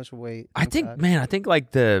 lost a bunch of weight. I think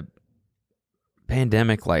like the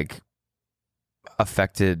pandemic like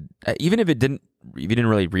affected, even if you didn't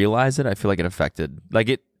really realize it, I feel like it affected, like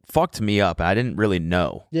it fucked me up. I didn't really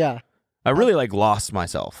know. Yeah. I really like lost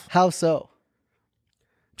myself. How so?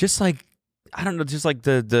 Just like, I don't know, just like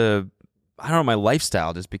the I don't know, my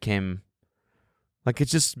lifestyle just became like,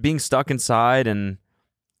 it's just being stuck inside, and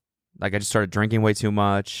like I just started drinking way too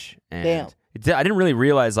much, and I didn't really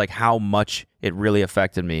realize like how much it really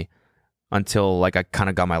affected me until like I kind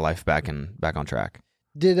of got my life back on track.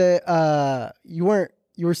 Did it you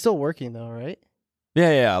were still working though, right?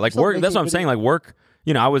 Yeah. Like work, that's what I'm saying. Like work,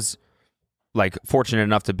 you know, I was like fortunate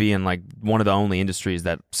enough to be in like one of the only industries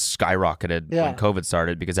that skyrocketed when COVID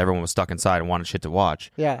started, because everyone was stuck inside and wanted shit to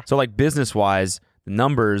watch. Yeah. So like business wise, the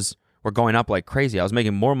numbers were going up like crazy. I was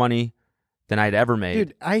making more money than I'd ever made.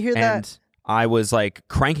 Dude, I hear and that. I was like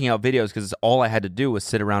cranking out videos because all I had to do was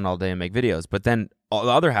sit around all day and make videos. But then the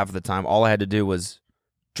other half of the time, all I had to do was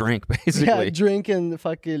drink, basically. Yeah, drink and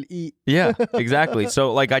fucking eat. Yeah, exactly.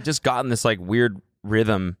 So like I just got in this like weird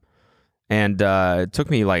rhythm, and it took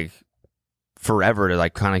me like forever to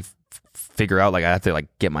like kind of figure out, like I have to like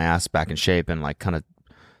get my ass back in shape and like kind of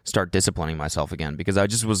start disciplining myself again, because I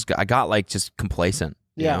got like just complacent.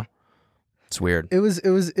 You know? It's weird.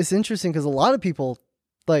 It's interesting because a lot of people,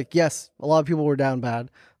 like, yes, a lot of people were down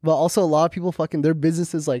bad, but also a lot of people fucking, their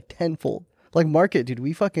businesses like tenfold. Like Market, dude,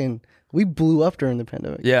 we blew up during the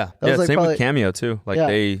pandemic. Yeah. That was, like, same probably, with Cameo too. Like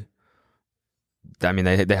they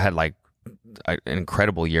had like an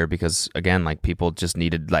incredible year, because again, like people just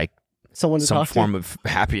needed like someone to some talk form to. of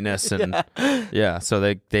happiness, and so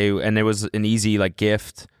they and it was an easy like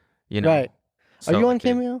gift, you know. Right. So, are you on like,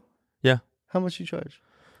 Cameo? Yeah. How much you charge?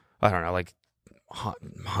 I don't know, like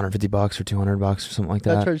 $150 or $200 or something like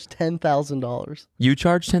that. I charge $10,000. You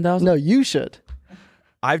charge $10,000? No, you should.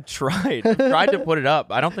 I've tried to put it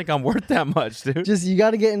up. I don't think I'm worth that much, dude. Just, you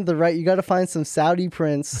got to get into you got to find some Saudi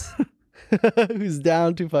prince who's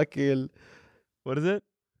down to fucking. What is it?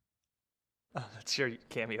 Oh, that's your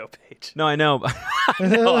Cameo page. No, I know. I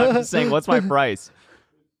know. I'm just saying, what's my price?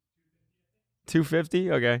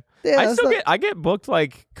 $250? Okay. Yeah, I get booked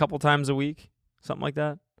like a couple times a week, something like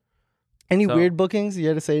that. Any weird bookings? You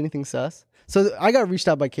had to say anything sus? So I got reached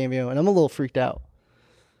out by Cameo, and I'm a little freaked out.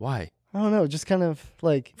 Why? I don't know, just kind of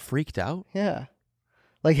like freaked out. Yeah,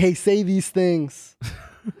 like, hey, say these things.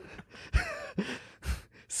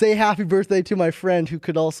 Say happy birthday to my friend who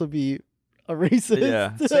could also be a racist.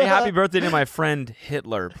 Yeah. Say happy birthday to my friend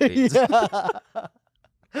Hitler, please. Yeah.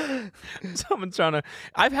 Someone's trying to.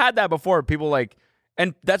 I've had that before. People like,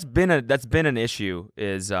 and that's been an issue.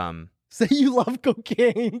 Is say you love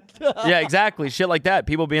cocaine. Yeah, exactly. Shit like that.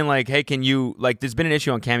 People being like, hey, can you like? There's been an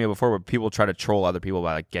issue on Cameo before where people try to troll other people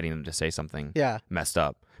by like getting them to say something. Messed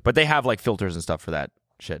up. But they have like filters and stuff for that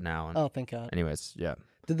shit now. And oh, thank God. Anyways, yeah.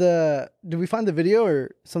 Did we find the video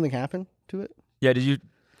or something happened to it? Yeah. Did you?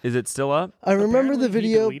 Is it still up? I remember the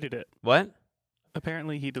video. He deleted it. What?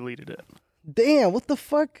 Apparently, he deleted it. Damn, what the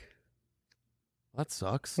fuck? That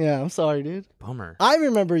sucks. Yeah, I'm sorry, dude. Bummer. I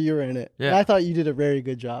remember you were in it. Yeah. And I thought you did a very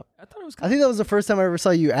good job. I thought it was. I think that was the first time I ever saw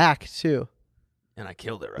you act too. And I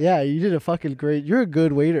killed it, right? Yeah, you did a fucking great. You're a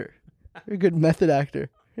good waiter. You're a good method actor.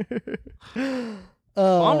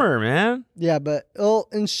 Bummer, man. Yeah, but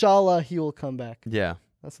inshallah he will come back. Yeah.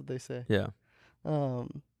 That's what they say. Yeah. I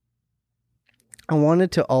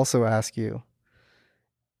wanted to also ask you.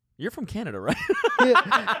 You're from Canada, right?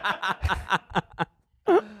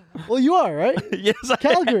 Well, you are, right? Yes,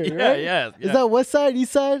 Calgary, yeah, right? Yeah. Is that West Side,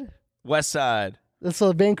 East Side? West Side. That's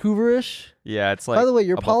Vancouver-ish. Yeah, it's like. By the way,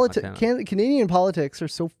 your above Canadian politics are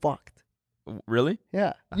so fucked. Really?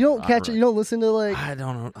 Yeah, you don't catch it. You don't listen to like. I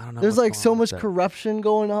don't know. There's like so much corruption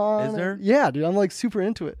going on. Is there? Yeah, dude, I'm like super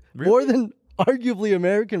into it. Really? More than arguably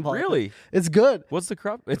American politics. Really? It's good. What's the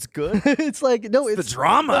corrupt? It's good. It's like no, it's the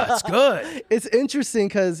drama. It's good. It's interesting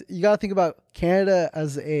because you got to think about Canada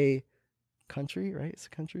as a country, right? It's a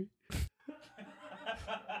country.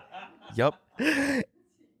 Yep.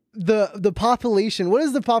 The population. What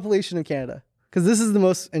is the population of Canada? Because this is the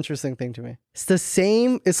most interesting thing to me. It's the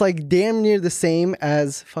same. It's like damn near the same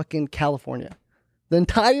as fucking California. The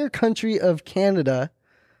entire country of Canada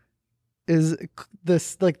is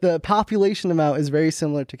this like the population amount is very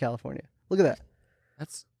similar to California. Look at that.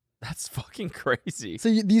 That's fucking crazy. So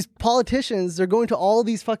these politicians, they're going to all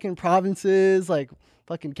these fucking provinces like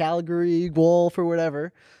fucking Calgary, Guelph, or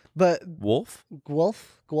whatever. But Guelph?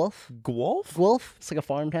 It's like a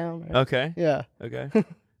farm town. Right? Okay. Yeah. Okay.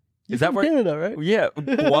 Is that where Canada, right? Yeah.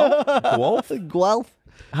 Guelph? Guelph.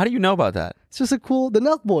 How do you know about that? It's just the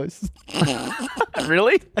Nelk Boys.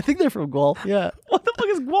 Really? I think they're from Guelph. Yeah. What the fuck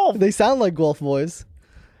is Guelph? They sound like Guelph boys.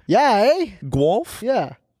 Yeah, eh? Guelph?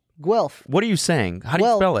 Yeah. Guelph. What are you saying? How do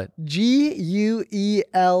you spell it? Guelph.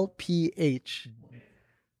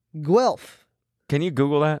 Guelph. Can you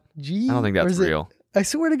Google that? I don't think that's real. I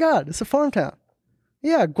swear to God, it's a farm town.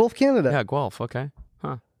 Yeah, Guelph, Canada. Yeah, Guelph. Okay.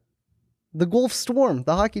 Huh. The Guelph Storm,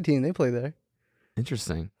 the hockey team, they play there.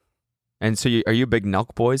 Interesting. And so, are you a big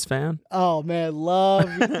Nelk Boys fan? Oh man, love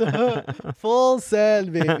full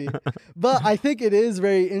send, baby. But I think it is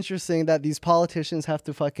very interesting that these politicians have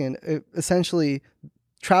to fucking essentially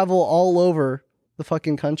travel all over the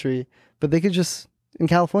fucking country, but they could just in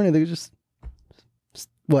California, they could just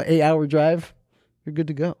 8-hour drive, you're good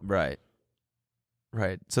to go. Right.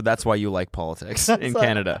 So that's why you like politics in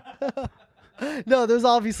Canada. No, there's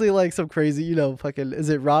obviously like some crazy, fucking. Is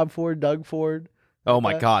it Rob Ford, Doug Ford? Oh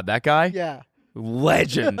my God, that guy? Yeah.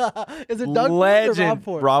 Legend. Is it Doug Legend. Ford or Rob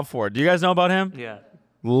Ford? Rob Ford. Do you guys know about him? Yeah.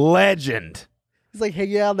 Legend. He's like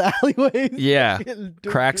hanging out in the alleyways. Yeah.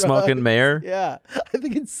 Crack smoking mayor. Yeah. I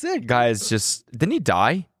think it's sick. Guy is just. Didn't he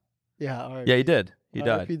die? Yeah. All right. Yeah, he did. He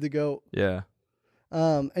died. The goat. Yeah.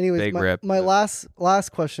 Anyways, Big rip. my last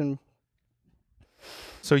question.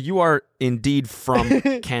 So you are indeed from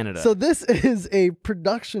Canada. So this is a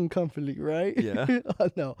production company, right? Yeah.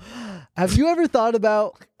 No. Have you ever thought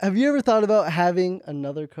about having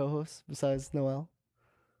another co-host besides Noel?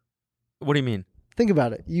 What do you mean? Think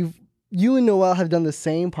about it. You and Noel have done the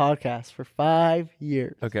same podcast for 5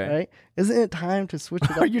 years. Okay. Right? Isn't it time to switch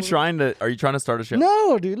it up? Are you trying to start a show?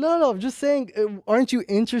 No, dude. No. I'm just saying, aren't you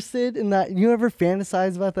interested in that? You ever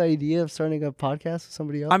fantasize about the idea of starting a podcast with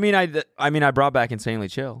somebody else? I mean, I brought back Insanely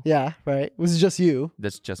Chill. Yeah, right. It was just you.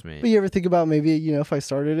 That's just me. But you ever think about maybe, if I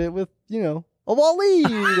started it with, a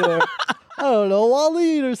Wahlid or I don't know,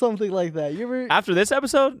 Wahlid or something like that. You ever? After this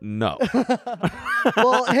episode? No.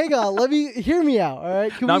 Well, hang on. Hear me out. All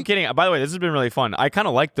right. I'm kidding. By the way, this has been really fun. I kind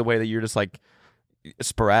of like the way that you're just like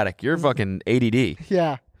sporadic. You're fucking ADD.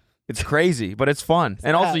 Yeah. It's crazy, but it's fun.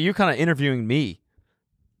 And also, you kind of interviewing me.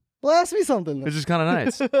 Well, ask me something. Then. Which is kind of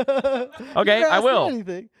nice. Okay, I will.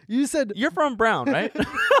 Anything. You said you're from Brown, right?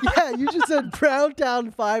 Yeah, you just said Brown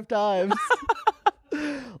Town 5 times.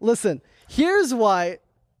 Listen, here's why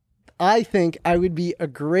I think I would be a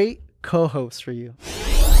great co-host for you.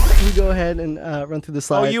 we go ahead and run through the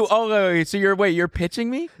slides. So you're pitching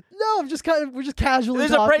me? No, we're just casually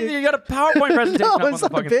There's talking. You got a PowerPoint presentation No, up on it's the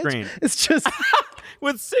not a fucking pitch. screen. It's just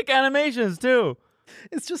with sick animations too.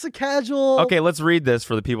 It's just a casual. Okay, let's read this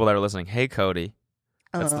for the people that are listening. Hey, Cody.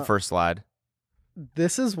 That's the first slide.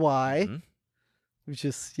 This is why we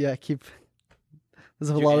just keep.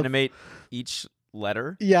 There's a Did lot you of animate each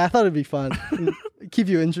letter. Yeah, I thought it'd be fun. Keep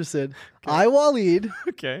you interested. I, Wahlid,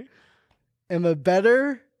 am a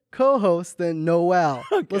better co-host than Noel.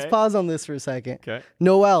 Let's pause on this for a second. Okay.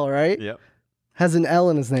 Noel, right? Yep. Has an L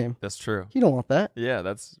in his name. That's true. You don't want that. Yeah,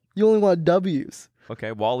 that's... You only want W's.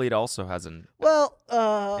 Okay, Wahlid also has an... Well,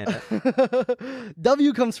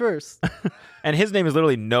 W comes first. And his name is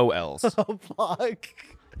literally no L's. Oh, fuck.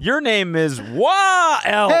 Your name is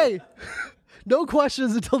L. Hey, no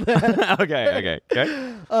questions until then. Okay.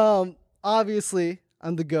 Obviously,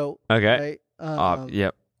 I'm the GOAT. Okay. Right?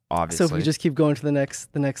 Yep. Obviously. So if we just keep going to the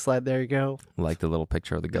next slide, there you go. Like the little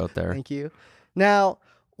picture of the goat there. Thank you. Now,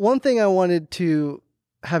 one thing I wanted to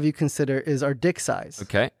have you consider is our dick size.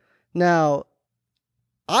 Okay. Now,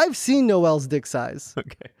 I've seen Noel's dick size.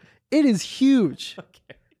 Okay. It is huge.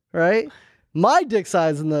 Okay. Right? My dick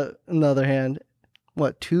size, on the other hand,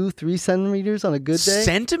 what, 2-3 centimeters on a good day?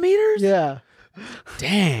 Centimeters? Yeah.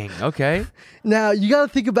 Dang. Okay. Now, you got to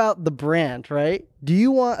think about the brand, right? Do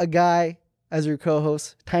you want a guy as your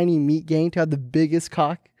co-host, Tiny Meat Gang, to have the biggest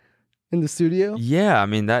cock in the studio? Yeah, I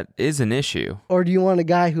mean, that is an issue. Or do you want a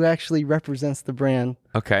guy who actually represents the brand?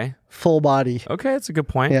 Okay. Full body. Okay, that's a good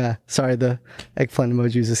point. Yeah. Sorry, the eggplant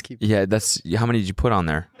emojis just keep... Yeah, that's... How many did you put on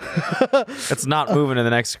there? It's not moving to the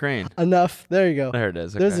next screen. Enough. There you go. There it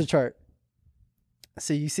is. Okay. There's a chart.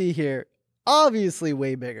 So you see here, obviously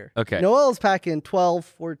way bigger. Okay. Noel's packing 12,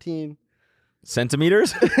 14...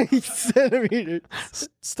 Centimeters? Centimeters.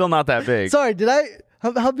 Still not that big. Sorry, did I...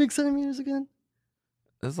 How big centimeters again?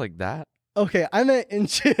 It's like that. Okay, I meant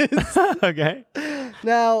inches. Okay.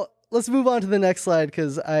 Now, let's move on to the next slide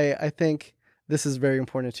because I think this is very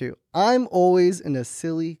important too. I'm always in a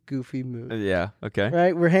silly, goofy mood. Yeah, okay.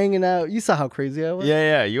 Right? We're hanging out. You saw how crazy I was?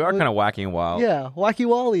 Yeah. You are kind of wacky and wild. Yeah, wacky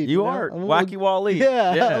Wahlid. You are. Wacky Wahlid.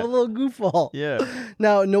 Yeah, I'm a little goofball. Yeah.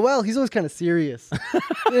 Now, Noel, he's always kind of serious.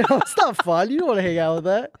 It's not fun. You don't want to hang out with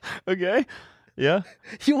that. Okay. Yeah.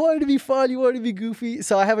 You want it to be fun. You want it to be goofy.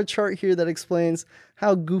 So I have a chart here that explains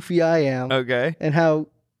how goofy I am. Okay. And how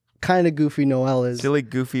kind of goofy Noel is. Silly,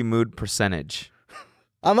 goofy mood percentage.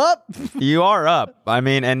 I'm up. You are up. I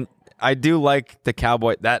mean, and I do like the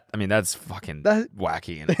cowboy. That's fucking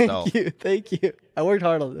wacky in itself. Thank you. I worked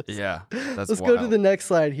hard on this. Yeah. Let's go to the next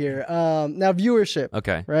slide here. Now, viewership.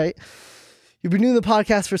 Okay. Right? You've been doing the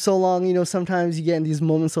podcast for so long, sometimes you get in these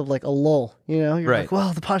moments of like a lull, You're right. like,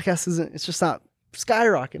 well, the podcast it's just not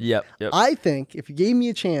skyrocketing. Yep. I think if you gave me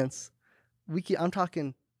a chance, I'm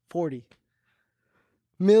talking 40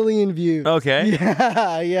 million views. Okay.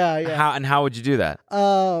 Yeah. How would you do that?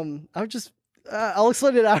 I would just, I'll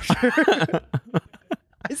explain it after.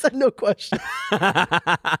 I said no question.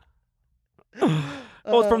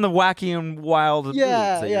 Well, it's from the wacky and wild moods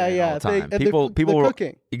that you're in all the time. People were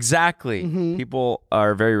cooking. Exactly. Mm-hmm. People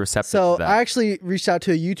are very receptive So to that. I actually reached out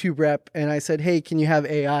to a YouTube rep and I said, hey, can you have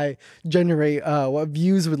AI generate what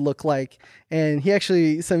views would look like? And he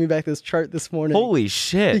actually sent me back this chart this morning. Holy I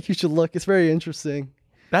shit. think you should look. It's very interesting.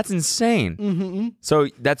 That's insane. Mm-hmm. So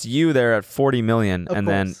that's you there at 40 million. Of and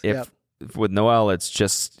course, then if with Noel,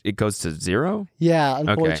 it goes to 0? Yeah,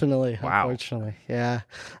 unfortunately. Okay. Wow. Unfortunately. Yeah.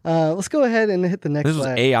 Let's go ahead and hit the next This was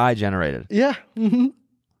slide. AI generated. Yeah. Mm-hmm.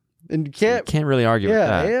 And you can't really argue with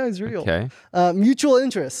that. Yeah, AI is real. Okay. Mutual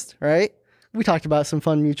interest, right? We talked about some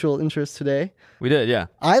fun mutual interests today. We did, yeah.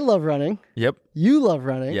 I love running. Yep. You love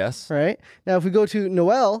running. Yes. Right? Now, if we go to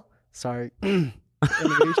Noel, sorry.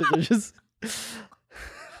 Innovations are just...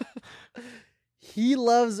 He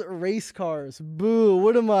loves race cars. Boo.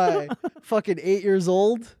 What am I? Fucking 8 years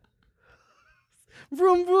old?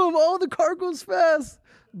 Vroom, vroom. Oh, the car goes fast.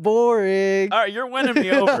 Boring. All right, you're winning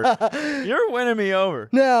me over. You're winning me over.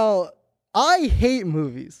 Now, I hate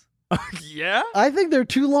movies. Yeah? I think they're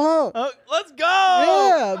too long. Let's go.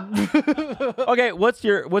 Yeah. Okay, what's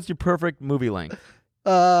your perfect movie length?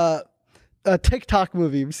 A TikTok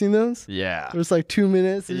movie. Have you seen those? Yeah. There's like 2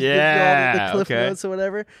 minutes. They just give you Yeah. all the cliff notes or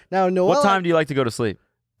whatever. Now, Noel. What time do you like to go to sleep?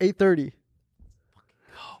 8:30.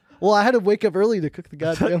 Well, I had to wake up early to cook the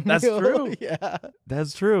goddamn That's meal. true. Yeah.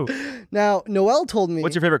 That's true. Now, Noel told me.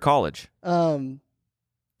 What's your favorite college? I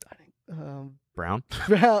think Brown?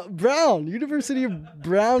 Brown. University of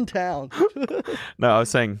Browntown. No, I was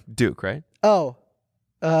saying Duke, right? Oh.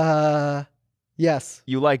 Yes.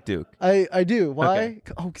 You like Duke. I do. Why? Okay.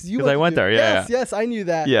 Oh, because you 'Cause I went to there. Duke. Yeah, Yes, yes, I knew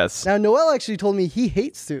that. Yes. Now, Noel actually told me he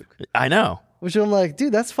hates Duke, I know. which I'm like,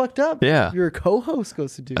 dude, that's fucked up. Yeah. Your co-host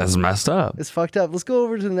goes to Duke. That's messed up. It's fucked up. Let's go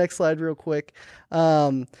over to the next slide real quick.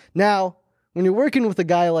 Now, when you're working with a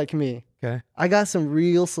guy like me, Okay. I got some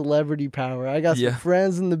real celebrity power. I got some Yeah.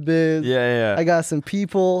 friends in the biz. Yeah. I got some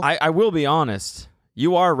people. I will be honest.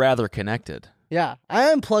 You are rather connected. Yeah, I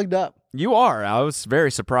am plugged up. You are. I was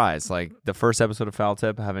very surprised. Like the first episode of Foul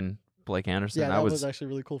Tip having Blake Anderson. Yeah, that I was actually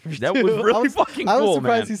really cool for me. That too. was really I was, fucking I was cool,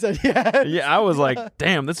 surprised man. he said yes. Yeah, I was like,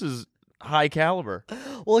 damn, this is high caliber.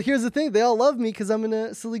 Well, here's the thing. They all love me because I'm in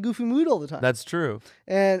a silly, goofy mood all the time. That's true.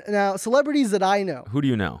 And now, celebrities that I know. Who do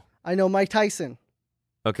you know? I know Mike Tyson.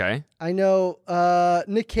 Okay. I know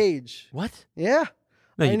Nick Cage. What? Yeah.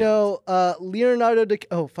 No, you I know Leonardo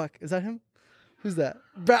Oh, fuck. Is that him? Who's that?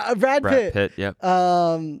 Brad Pitt. Pitt, yep.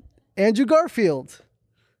 Andrew Garfield.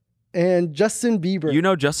 And Justin Bieber. You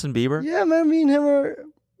know Justin Bieber? Yeah, man. Me and him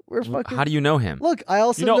we're fucking. How do you know him? Look, I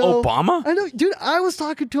also You know Obama? I know, dude. I was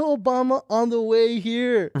talking to Obama on the way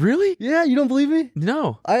here. Really? Yeah, you don't believe me?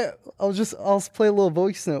 No. I'll play a little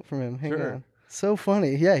voice note from him. Hang on. So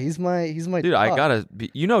funny. Yeah, he's my Dude, top. I gotta be.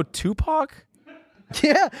 You know Tupac?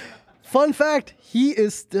 Yeah. Fun fact, he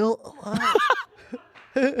is still alive.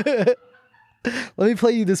 Let me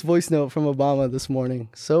play you this voice note from Obama this morning.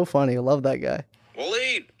 So funny. I love that guy.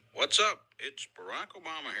 Wahlid, what's up? It's Barack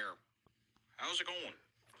Obama here. How's it going?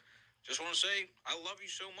 Just want to say I love you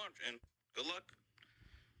so much and good luck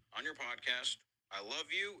on your podcast. I love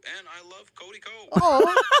you and I love Cody Cole. Oh.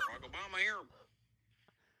 Barack Obama here.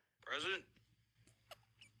 President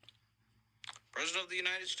of the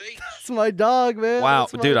United States. It's my dog, man. Wow,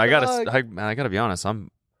 That's my dude, dog. I gotta be honest. I'm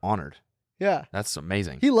honored. Yeah. That's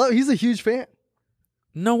amazing. He's a huge fan.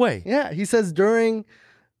 No way. Yeah, he says during,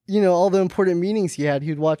 all the important meetings he had,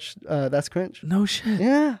 he'd watch That's Cringe. No shit.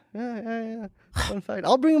 Yeah. Fun fact.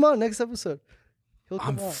 I'll bring him on next episode.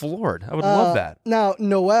 I'm floored. I would love that. Now,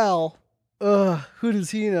 Noel, who does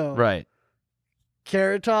he know? Right.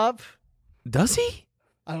 Carrot Top. Does he?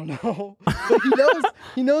 I don't know. But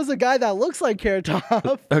he knows a guy that looks like Carrot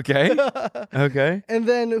Top. Okay. Okay. And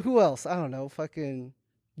then who else? I don't know. Fucking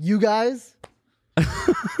you guys.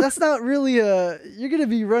 That's not really you're going to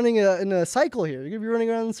be running in a cycle here. You're going to be running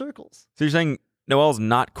around in circles. So you're saying Noel's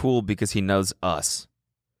not cool because he knows us?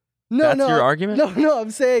 No, That's your argument? No,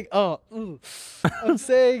 I'm saying, I'm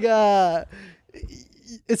saying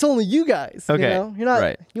it's only you guys. Okay, You're not,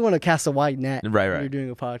 right. You want to cast a wide net Right. when you're doing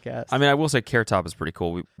a podcast. I mean, I will say Carrot Top is pretty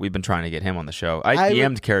cool. We've been trying to get him on the show. I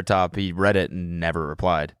DM'd Carrot Top. He read it and never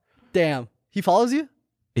replied. Damn. He follows you?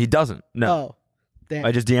 He doesn't. No. Oh, damn.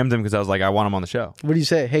 I just DM'd him because I was like, I want him on the show. What do you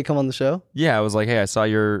say? Hey, come on the show? Yeah, I was like, hey,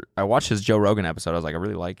 I watched his Joe Rogan episode. I was like, I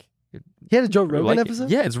really like it. He had a Joe Rogan like it. episode?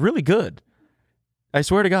 Yeah, it's really good. I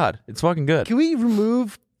swear to God, it's fucking good. Can we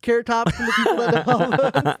remove Carrot Top from the people that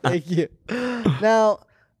know? Thank you. Now,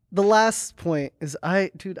 the last point is I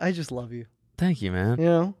just love you. Thank you,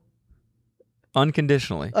 man.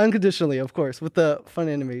 Unconditionally. Unconditionally, of course, with the fun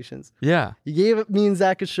animations. Yeah. You gave me and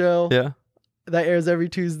Zach a show. Yeah. That airs every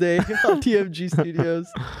Tuesday on TMG Studios.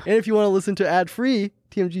 And if you want to listen to ad-free,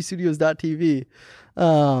 tmgstudios.tv.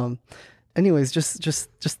 Anyways,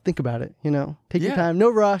 just think about it, Take your time. No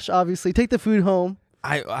rush, obviously. Take the food home.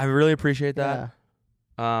 I really appreciate that.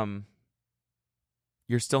 Yeah.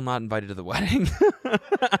 You're still not invited to the wedding.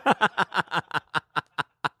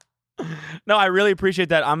 No, I really appreciate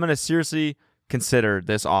that. I'm going to seriously consider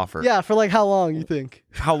this offer. Yeah, for how long you think?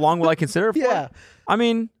 How long will I consider it for? Yeah. I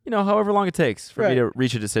mean, however long it takes for me to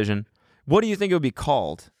reach a decision. What do you think it would be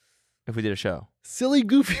called if we did a show? Silly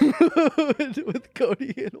Goofy Mood with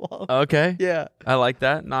Cody and Wahlid. Okay. Yeah. I like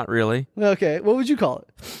that. Not really. Okay. What would you call it?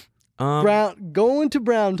 Going to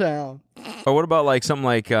Browntown. Or what about something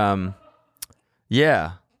like,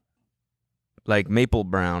 like Maple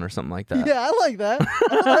Brown or something like that? Yeah, I like that.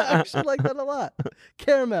 I actually like that a lot.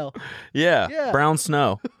 Caramel. Yeah. Brown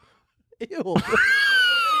Snow. Ew.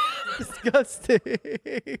 Disgusting.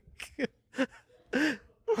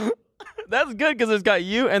 That's good because it's got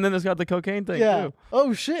you and then it's got the cocaine thing too.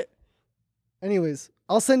 Oh shit. Anyways,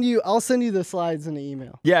 I'll send you the slides in the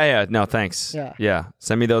email. Yeah. No, thanks. Yeah.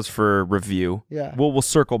 Send me those for review. Yeah. We'll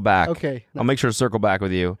circle back. Okay. I'll make sure to circle back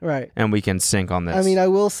with you. Right. And we can sync on this. I mean, I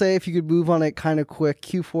will say if you could move on it kind of quick,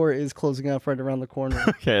 Q4 is closing up right around the corner.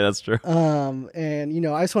 Okay, that's true. And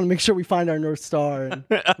I just want to make sure we find our North Star and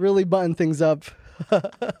really button things up.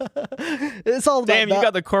 It's all about Damn, you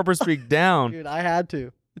got the corporate speak down. Dude, I had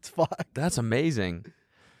to. It's fucked. That's amazing.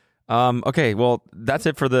 Okay, well, that's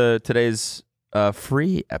it for today's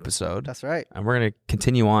free episode. That's right. And we're going to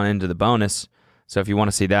continue on into the bonus. So if you want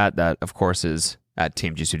to see that of course is at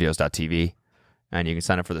tmgstudios.tv. And you can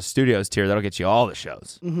sign up for the studios tier. That'll get you all the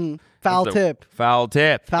shows. Mm-hmm. Foul tip,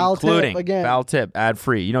 including again. Foul tip, ad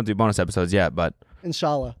free. You don't do bonus episodes yet, but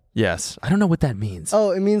Inshallah. yes. I don't know what that means.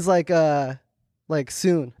 Oh, it means like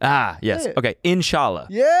soon. Ah, yes. Yeah. Okay, inshallah.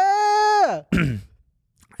 Yeah.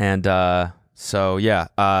 And so yeah,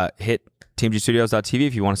 hit tmgstudios.tv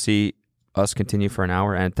if you want to see us continue for an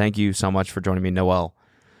hour. And thank you so much for joining me, Noel.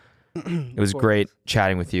 It was great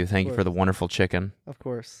chatting with you. Thank you for the wonderful chicken. Of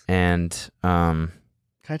course. And can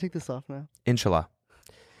I take this off now? Inshallah.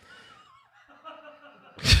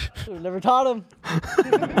 We've never taught him.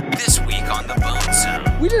 This week on the Bone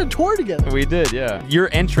Zone. We did a tour together. We did, yeah. Your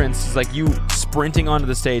entrance is like you sprinting onto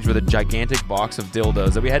the stage with a gigantic box of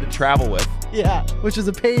dildos that we had to travel with. Yeah, which is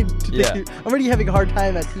a paid to Yeah. take. I'm already having a hard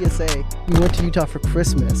time at TSA. We went to Utah for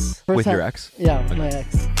Christmas. With your ex? Yeah, with my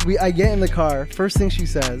ex. I get in the car. First thing she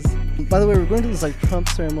says, by the way, we're going to this like Trump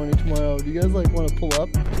ceremony tomorrow. Do you guys like want to pull up?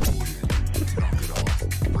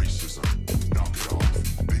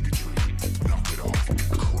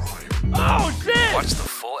 Oh, shit! Watch the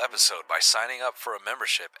full episode by signing up for a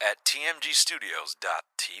membership at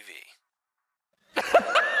tmgstudios.tv.